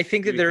 Yeah. I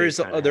think that there is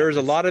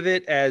a lot of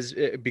it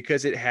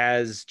because it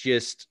has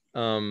just,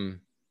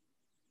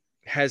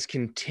 has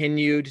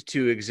continued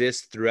to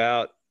exist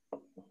throughout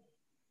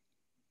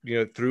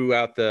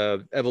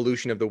the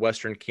evolution of the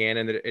Western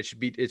canon, that it's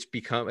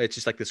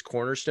just like this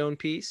cornerstone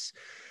piece.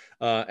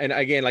 And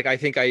again, like I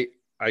think I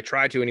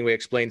try to anyway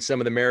explain some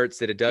of the merits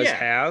that it does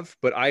have,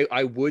 but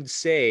I would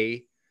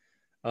say,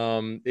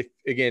 if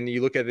again,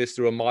 you look at this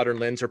through a modern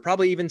lens, or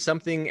probably even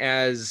something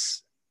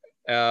as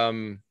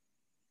long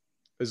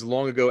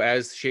ago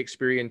as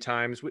Shakespearean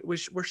times,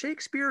 were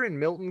Shakespeare and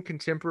Milton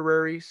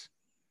contemporaries?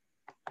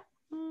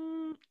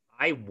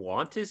 I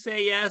want to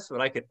say yes,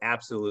 but I could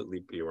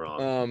absolutely be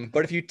wrong.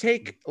 But if you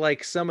take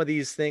like some of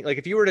these things, like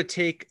if you were to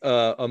take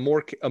a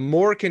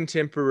more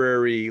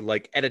contemporary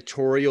like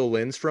editorial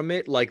lens from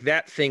it, like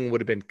that thing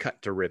would have been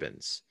cut to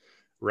ribbons,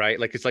 right?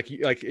 Like it's like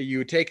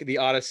you take the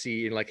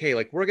Odyssey and like, hey,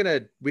 like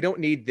we don't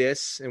need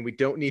this and we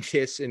don't need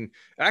this, and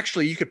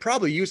actually you could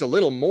probably use a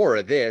little more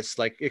of this,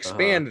 like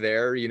expand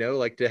there,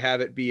 like to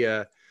have it be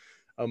a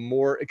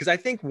more, because I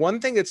think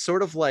one thing that's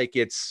sort of like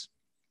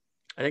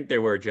I think they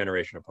were a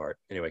generation apart.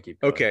 Anyway,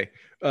 keep going. Okay.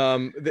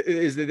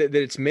 Is that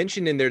it's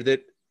mentioned in there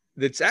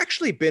that's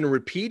actually been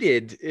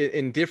repeated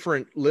in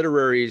different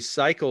literary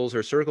cycles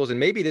or circles. And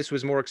maybe this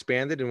was more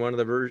expanded in one of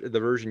the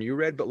version you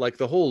read, but like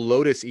the whole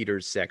Lotus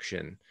Eaters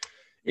section.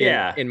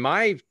 In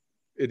my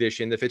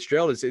edition, the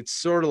Fitzgerald, it's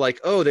sort of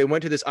like, oh, they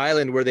went to this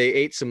island where they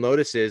ate some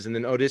lotuses. And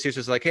then Odysseus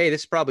was like, hey,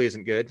 this probably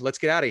isn't good. Let's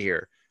get out of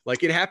here.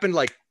 Like it happened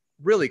like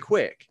really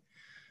quick.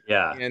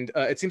 Yeah. And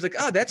it seems like,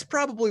 that's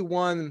probably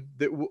one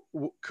that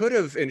could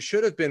have and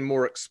should have been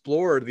more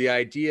explored, the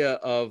idea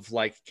of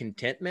like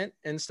contentment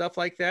and stuff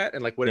like that.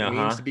 And like what it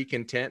means to be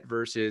content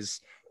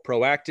versus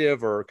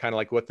proactive, or kind of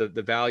like what the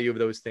value of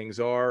those things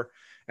are.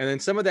 And then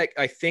some of that,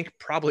 I think,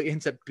 probably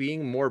ends up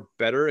being more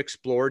better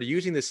explored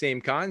using the same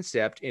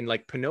concept in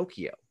like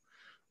Pinocchio,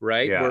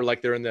 right? Yeah. Where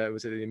like they're in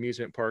the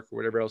amusement park or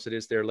whatever else it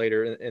is there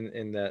later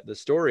in the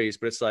stories.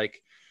 But it's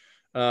like,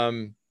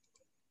 so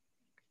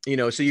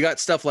you got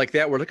stuff like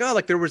that where like, oh,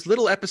 like there was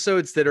little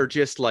episodes that are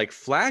just like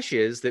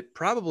flashes that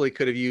probably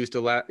could have used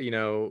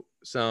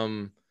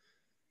some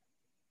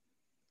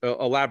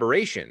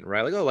elaboration,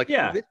 right? Like, oh, like this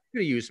could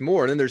have used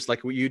more. And then there's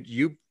like what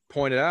you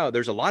pointed out,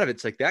 there's a lot of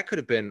it's like that could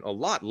have been a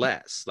lot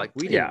less. Like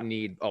we didn't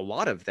need a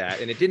lot of that,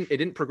 and it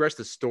didn't progress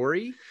the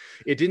story.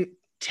 It didn't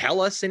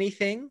tell us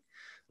anything.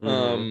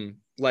 You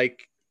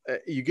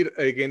get,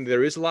 again,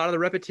 there is a lot of the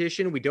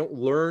repetition. We don't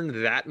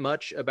learn that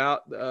much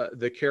about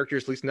the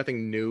characters, at least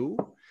nothing new.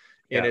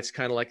 And it's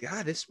kind of like,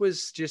 this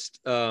was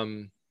just,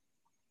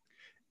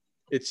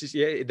 it's just,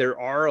 there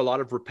are a lot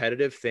of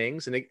repetitive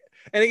things. And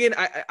again,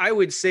 I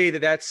would say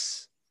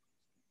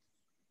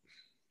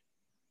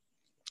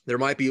there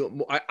might be,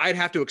 I'd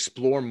have to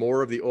explore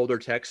more of the older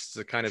texts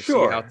to kind of see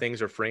how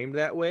things are framed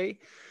that way.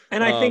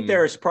 And I think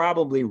there's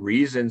probably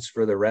reasons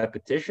for the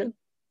repetition.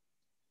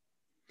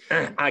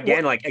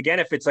 Again,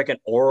 if it's like an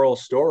oral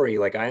story,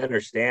 like I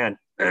understand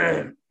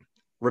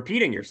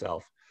repeating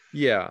yourself.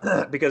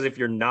 Yeah. Because if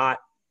you're not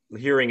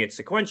hearing it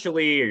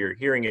sequentially, or you're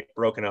hearing it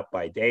broken up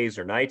by days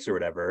or nights or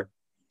whatever,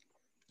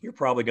 you're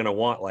probably going to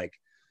want like,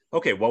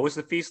 okay, what was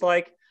the feast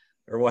like?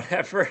 Or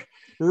whatever.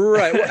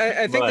 Right.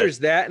 Well, I think there's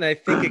that. And I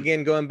think,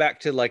 again, going back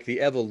to like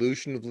the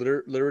evolution of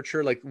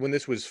literature, like when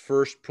this was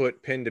first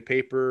put pen to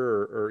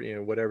paper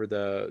or whatever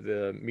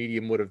the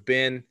medium would have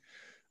been,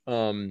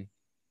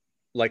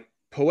 like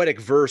poetic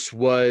verse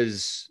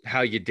was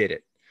how you did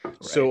it.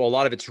 Right. So a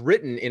lot of it's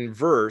written in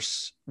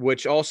verse,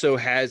 which also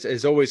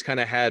has always kind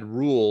of had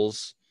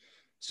rules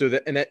So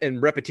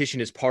and repetition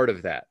is part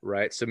of that,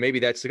 right? So maybe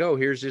that's like, oh,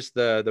 here's just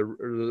the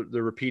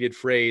repeated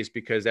phrase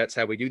because that's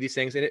how we do these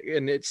things,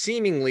 and it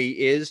seemingly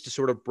is to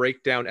sort of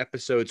break down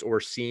episodes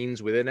or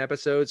scenes within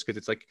episodes, because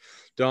it's like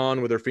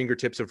dawn with her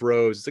fingertips of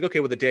rose. It's like,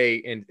 okay, well, the day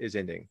is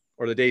ending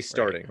or the day's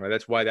starting, right?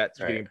 That's why that's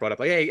getting brought up.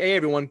 Like, hey,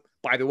 everyone,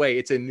 by the way,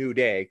 it's a new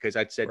day because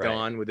I said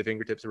dawn with the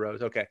fingertips of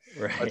rose. Okay,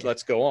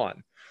 let's go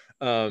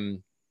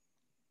on.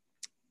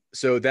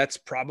 So that's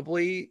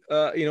probably,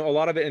 a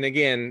lot of it. And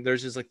again,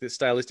 there's just like the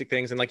stylistic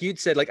things. And like you'd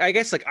said, like, I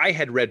guess like I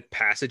had read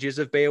passages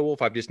of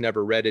Beowulf. I've just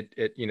never read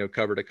it,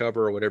 cover to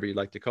cover or whatever you'd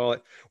like to call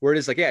it, where it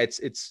is like, yeah,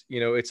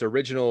 it's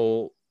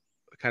original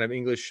kind of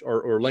English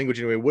or language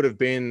anyway, would have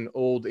been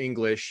Old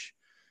English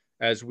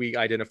as we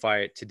identify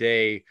it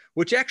today,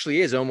 which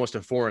actually is almost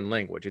a foreign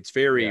language. It's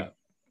very,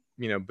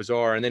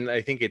 bizarre. And then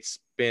I think it's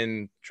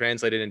been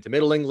translated into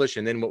Middle English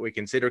and then what we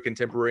consider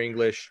contemporary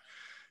English.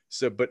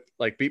 So, but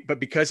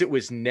because it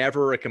was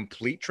never a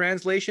complete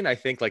translation, I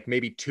think like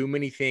maybe too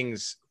many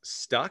things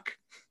stuck.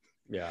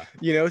 Yeah.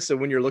 So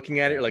when you're looking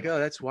at it, you're like, oh,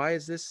 that's why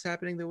is this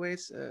happening the way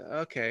it's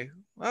okay.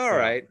 All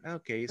right.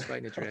 Okay. He's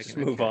fighting a dragon. Let's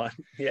move on.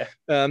 Yeah.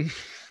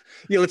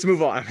 Let's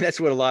move on. That's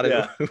what a lot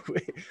of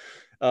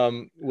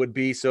it would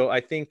be. So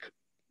I think,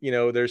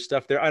 there's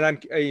stuff there, and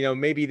I'm,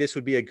 maybe this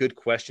would be a good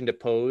question to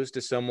pose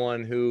to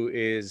someone who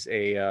is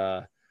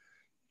a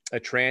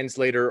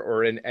translator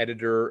or an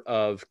editor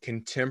of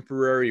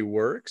contemporary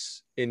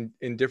works in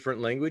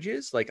different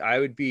languages. Like I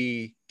would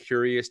be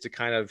curious to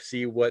kind of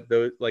see what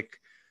those, like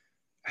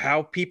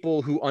how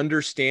people who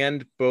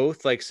understand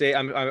both, like say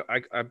I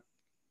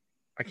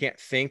can't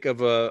think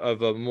of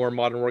a more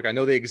modern work. I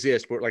know they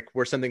exist, but like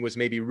where something was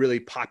maybe really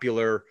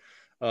popular,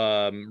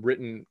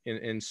 written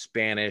in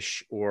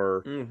Spanish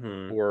or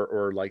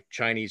like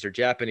Chinese or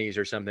Japanese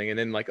or something. And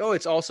then like, oh,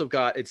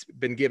 it's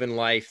been given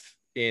life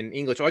in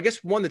English. So I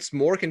guess one that's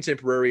more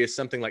contemporary is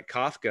something like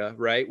Kafka,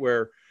 right?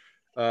 Where,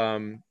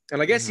 and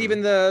I guess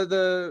even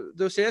the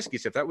Dostoevsky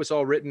stuff that was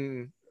all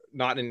written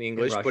not in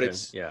English, but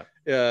it's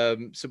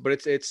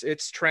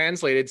it's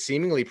translated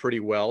seemingly pretty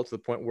well to the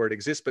point where it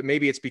exists. But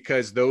maybe it's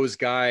because those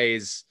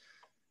guys,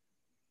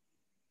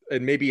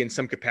 and maybe in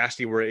some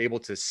capacity, were able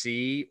to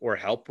see or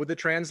help with the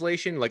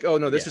translation. Like, oh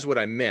no, this is what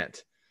I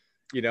meant.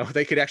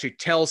 They could actually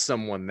tell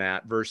someone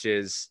that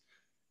versus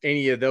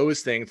any of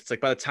those things. It's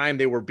like by the time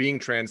they were being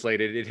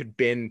translated, it had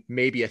been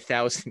maybe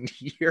 1,000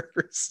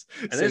 years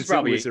since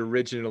it was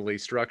originally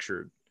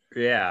structured.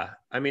 Yeah.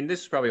 I mean,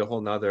 this is probably a whole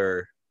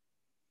nother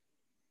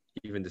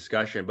even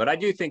discussion, but I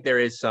do think there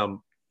is a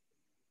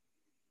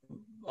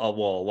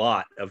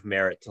lot of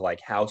merit to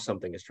like how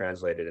something is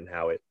translated and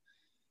how it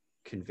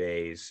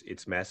conveys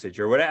its message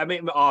or whatever. I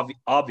mean,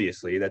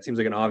 obviously that seems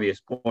like an obvious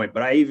point,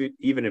 but I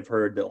even have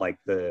heard that like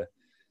the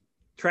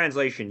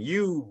translation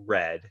you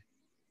read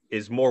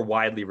is more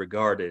widely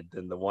regarded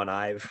than the one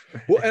I've.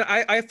 Well, and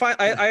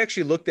I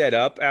actually looked that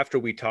up after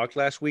we talked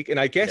last week, and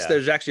I guess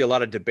there's actually a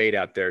lot of debate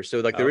out there. So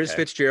like there is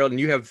Fitzgerald, and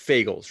you have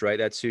Fagles, right?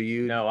 That's who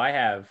you. No, I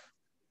have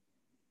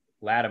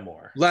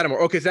Lattimore.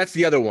 Okay, so that's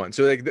the other one.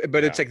 So like,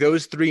 but it's like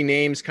those three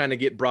names kind of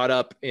get brought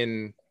up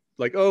in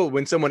like, oh,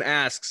 when someone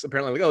asks,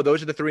 apparently like, oh,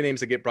 those are the three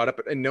names that get brought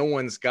up, and no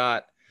one's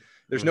got.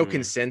 There's no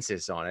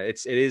consensus on it.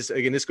 It is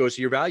again, this goes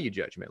to your value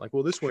judgment. Like,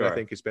 well, this one I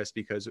think is best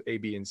because A,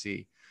 B, and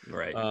C.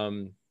 Right.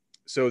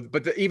 So,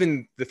 but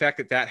even the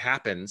fact that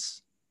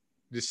happens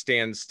just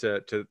stands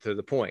to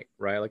the point,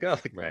 right? Like,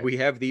 we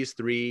have these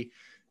three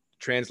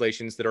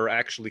translations that are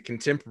actually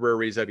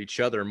contemporaries of each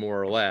other,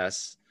 more or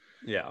less.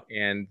 Yeah.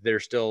 And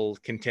there's still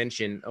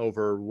contention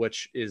over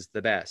which is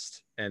the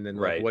best. And then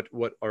like,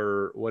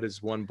 what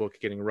is one book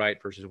getting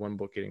right versus one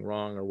book getting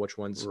wrong, or which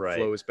one's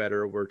flow is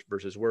better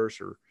versus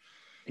worse, or.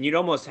 And you'd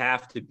almost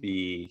have to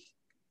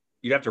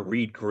you'd have to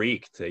read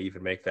Greek to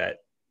even make that.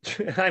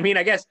 I mean,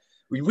 I guess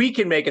we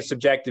can make a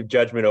subjective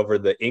judgment over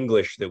the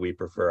English that we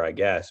prefer, I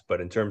guess. But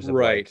in terms of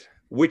like,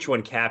 which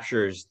one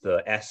captures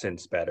the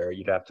essence better,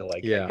 you'd have to I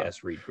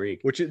guess, read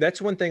Greek.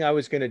 That's one thing I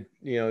was going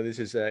to, this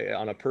is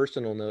on a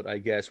personal note, I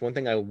guess. One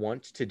thing I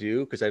want to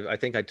do, because I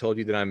think I told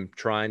you that I'm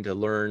trying to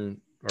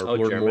learn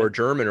more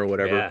German or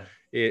whatever.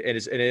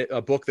 Yeah.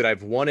 A book that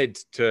I've wanted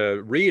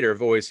to read or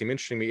have always seemed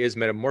interesting to me is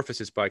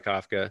Metamorphosis by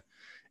Kafka.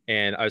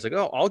 And I was like,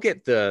 oh, I'll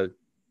get the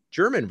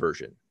German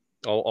version.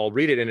 I'll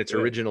read it in its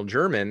original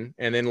German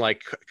and then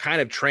like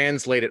kind of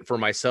translate it for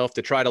myself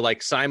to try to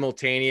like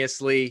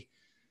simultaneously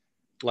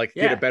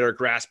get a better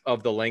grasp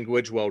of the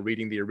language while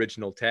reading the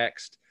original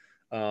text.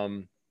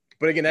 But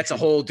again, that's a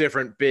whole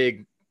different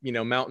big,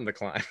 mountain to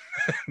climb.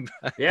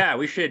 Yeah,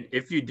 we should,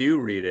 if you do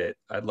read it,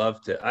 I'd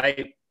love to.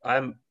 I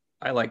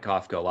like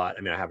Kafka a lot.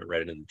 I mean, I haven't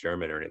read it in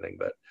German or anything,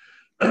 but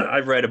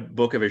I've read a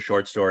book of his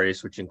short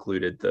stories, which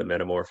included the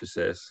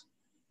Metamorphosis.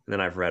 And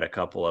then I've read a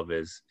couple of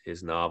his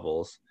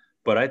novels.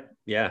 But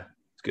it's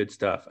good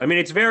stuff. I mean,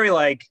 it's very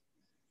like,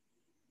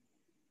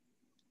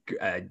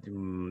 to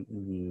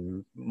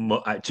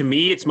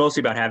me, it's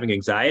mostly about having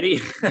anxiety,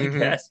 I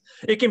guess.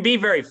 It can be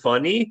very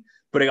funny,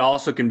 but it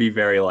also can be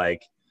very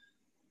like,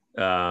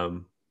 I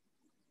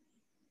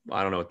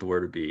don't know what the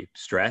word would be,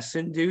 stress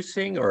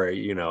inducing, or,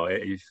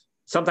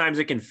 sometimes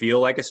it can feel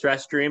like a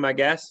stress stream, I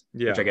guess,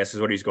 which I guess is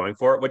what he's going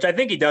for, which I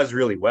think he does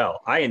really well.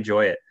 I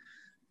enjoy it.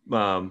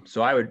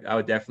 So I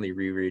would definitely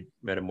reread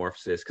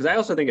Metamorphosis, because I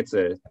also think it's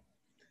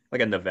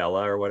like a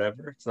novella or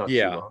whatever. It's not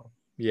too long.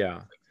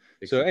 Yeah.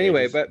 So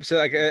anyway,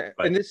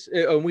 and this,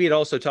 we had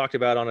also talked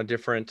about on a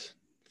different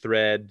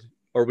thread,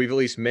 or we've at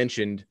least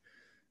mentioned,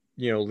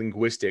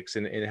 linguistics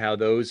and how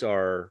those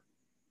are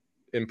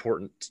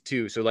important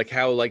too. So like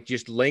how like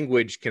just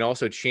language can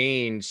also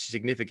change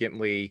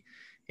significantly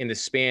in the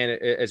span,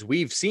 as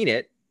we've seen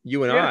it,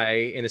 you and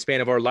I, in the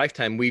span of our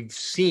lifetime, we've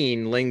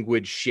seen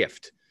language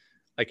shift.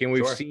 Like, and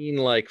we've seen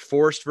like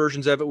forced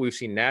versions of it. We've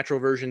seen natural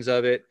versions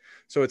of it.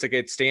 So it's like,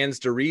 it stands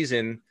to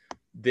reason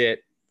that,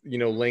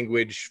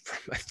 language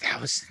from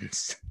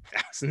thousands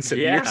of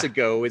years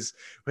ago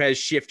has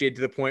shifted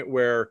to the point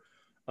where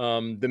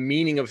the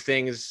meaning of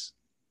things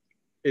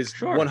is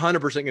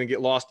 100% going to get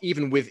lost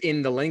even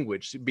within the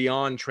language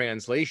beyond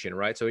translation,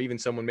 right? So even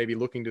someone maybe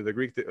looking to the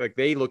Greek, like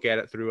they look at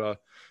it through a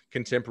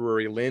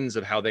contemporary lens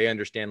of how they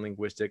understand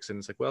linguistics. And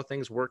it's like, well,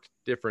 things work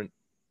different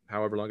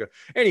however long ago.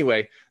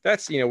 Anyway,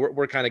 that's,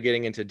 we're kind of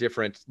getting into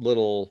different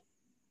little,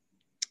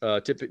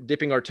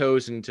 dipping our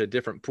toes into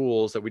different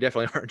pools that we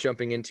definitely aren't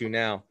jumping into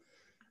now.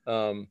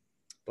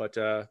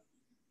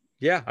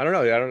 Yeah, I don't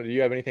know. Do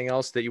you have anything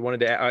else that you wanted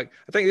to add?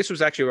 I think this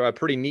was actually a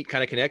pretty neat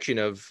kind of connection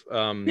of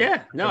I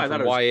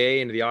thought it was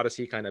YA into the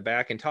Odyssey kind of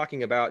back, and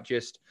talking about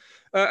just,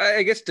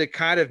 I guess, to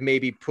kind of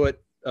maybe put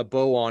a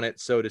bow on it,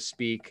 so to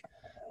speak.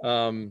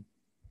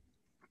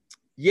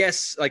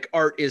 Yes, like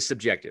art is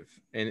subjective,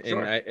 and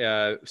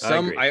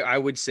I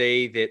would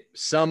say that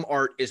some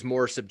art is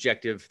more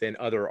subjective than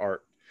other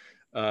art.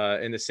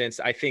 In the sense,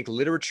 I think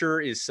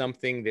literature is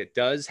something that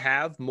does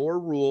have more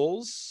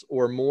rules,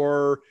 or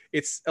more,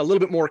 it's a little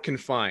bit more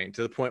confined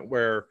to the point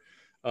where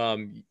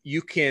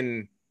you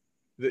can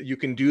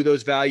do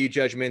those value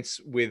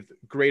judgments with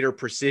greater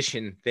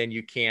precision than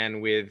you can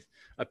with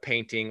a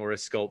painting or a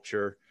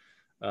sculpture,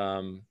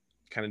 kind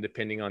of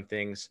depending on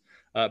things.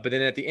 But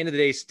then at the end of the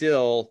day,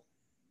 still,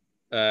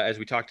 as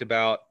we talked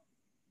about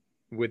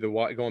with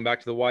going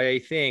back to the YA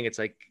thing, it's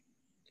like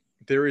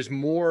there is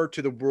more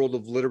to the world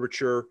of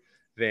literature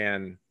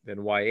than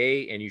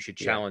YA, and you should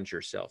challenge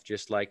yourself,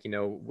 just like,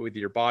 with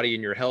your body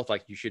and your health.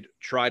 Like, you should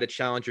try to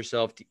challenge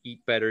yourself to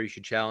eat better. You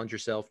should challenge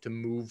yourself to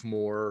move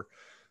more,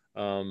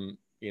 have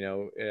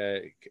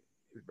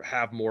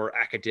more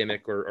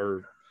academic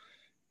or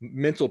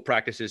mental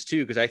practices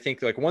too. Because I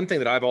think like one thing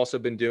that I've also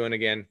been doing,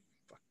 again,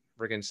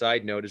 freaking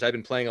side note, is I've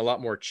been playing a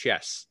lot more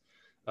chess,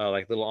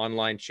 like little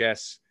online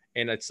chess.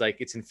 And it's like,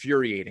 it's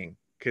infuriating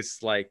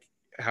because like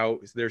how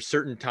there's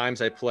certain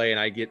times I play and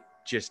I get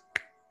just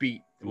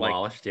beat,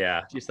 demolished,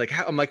 just like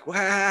how I'm like,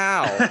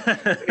 wow.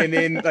 and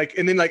then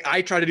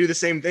I try to do the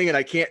same thing and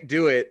I can't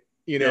do it,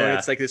 and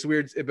it's like this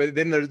weird. But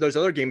then there's those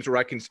other games where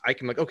I can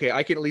like, okay,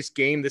 I can at least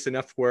game this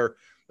enough where,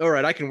 all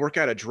right, I can work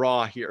out a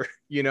draw here,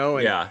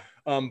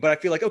 but I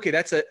feel like, okay,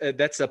 that's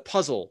a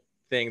puzzle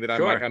thing that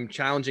I'm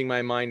challenging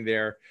my mind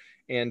there.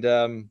 And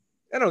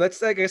I don't know,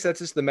 I guess that's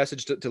just the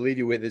message to leave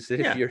you with, is that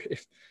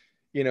if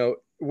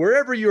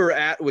wherever you're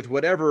at with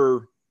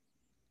whatever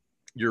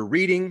you're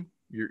reading,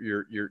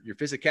 your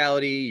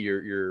physicality,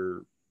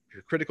 your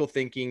critical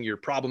thinking, your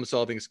problem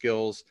solving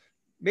skills,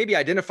 maybe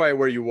identify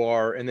where you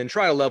are and then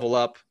try to level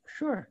up.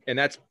 Sure. And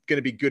that's going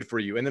to be good for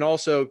you. And then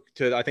also,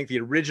 to, I think, the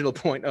original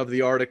point of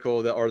the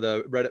article or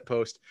the Reddit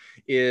post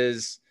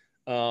is,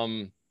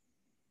 some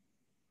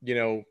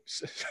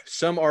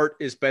art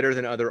is better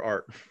than other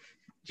art.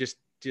 Just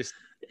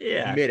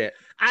admit it.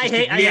 I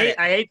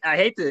hate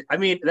to, I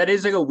mean, that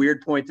is like a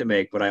weird point to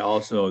make, but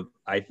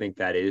I think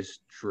that is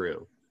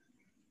true.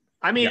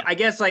 I mean, I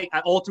guess like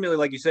ultimately,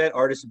 like you said,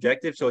 art is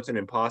subjective, so it's an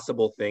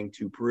impossible thing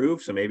to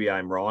prove. So maybe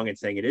I'm wrong in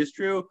saying it is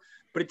true,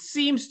 but it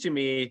seems to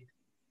me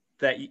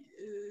that,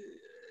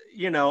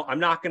 I'm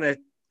not going to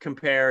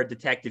compare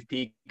Detective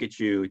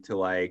Pikachu to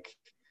like,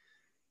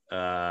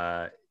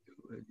 The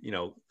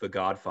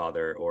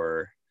Godfather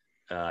or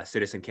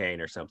Citizen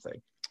Kane or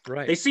something.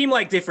 Right. They seem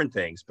like different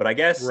things, but I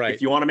guess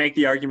if you want to make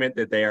the argument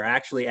that they are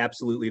actually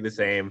absolutely the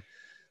same,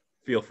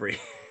 feel free.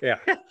 Yeah.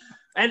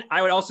 And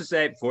I would also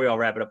say, before we all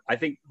wrap it up, I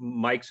think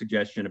Mike's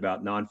suggestion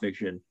about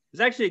nonfiction is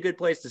actually a good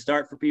place to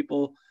start for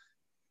people.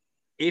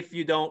 If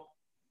you don't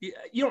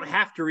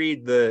have to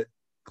read the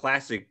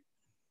classics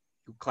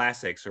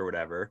or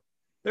whatever.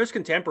 There's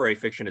contemporary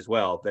fiction as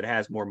well that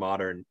has more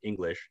modern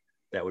English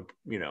that would,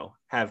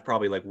 have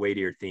probably like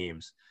weightier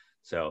themes.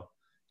 So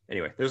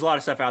anyway, there's a lot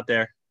of stuff out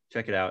there.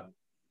 Check it out.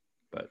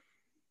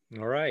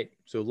 All right.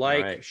 So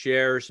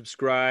share,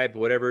 subscribe,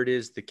 whatever it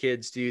is the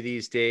kids do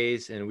these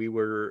days. And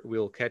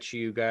we'll catch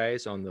you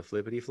guys on the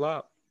flippity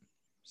flop.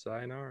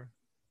 Sayonara.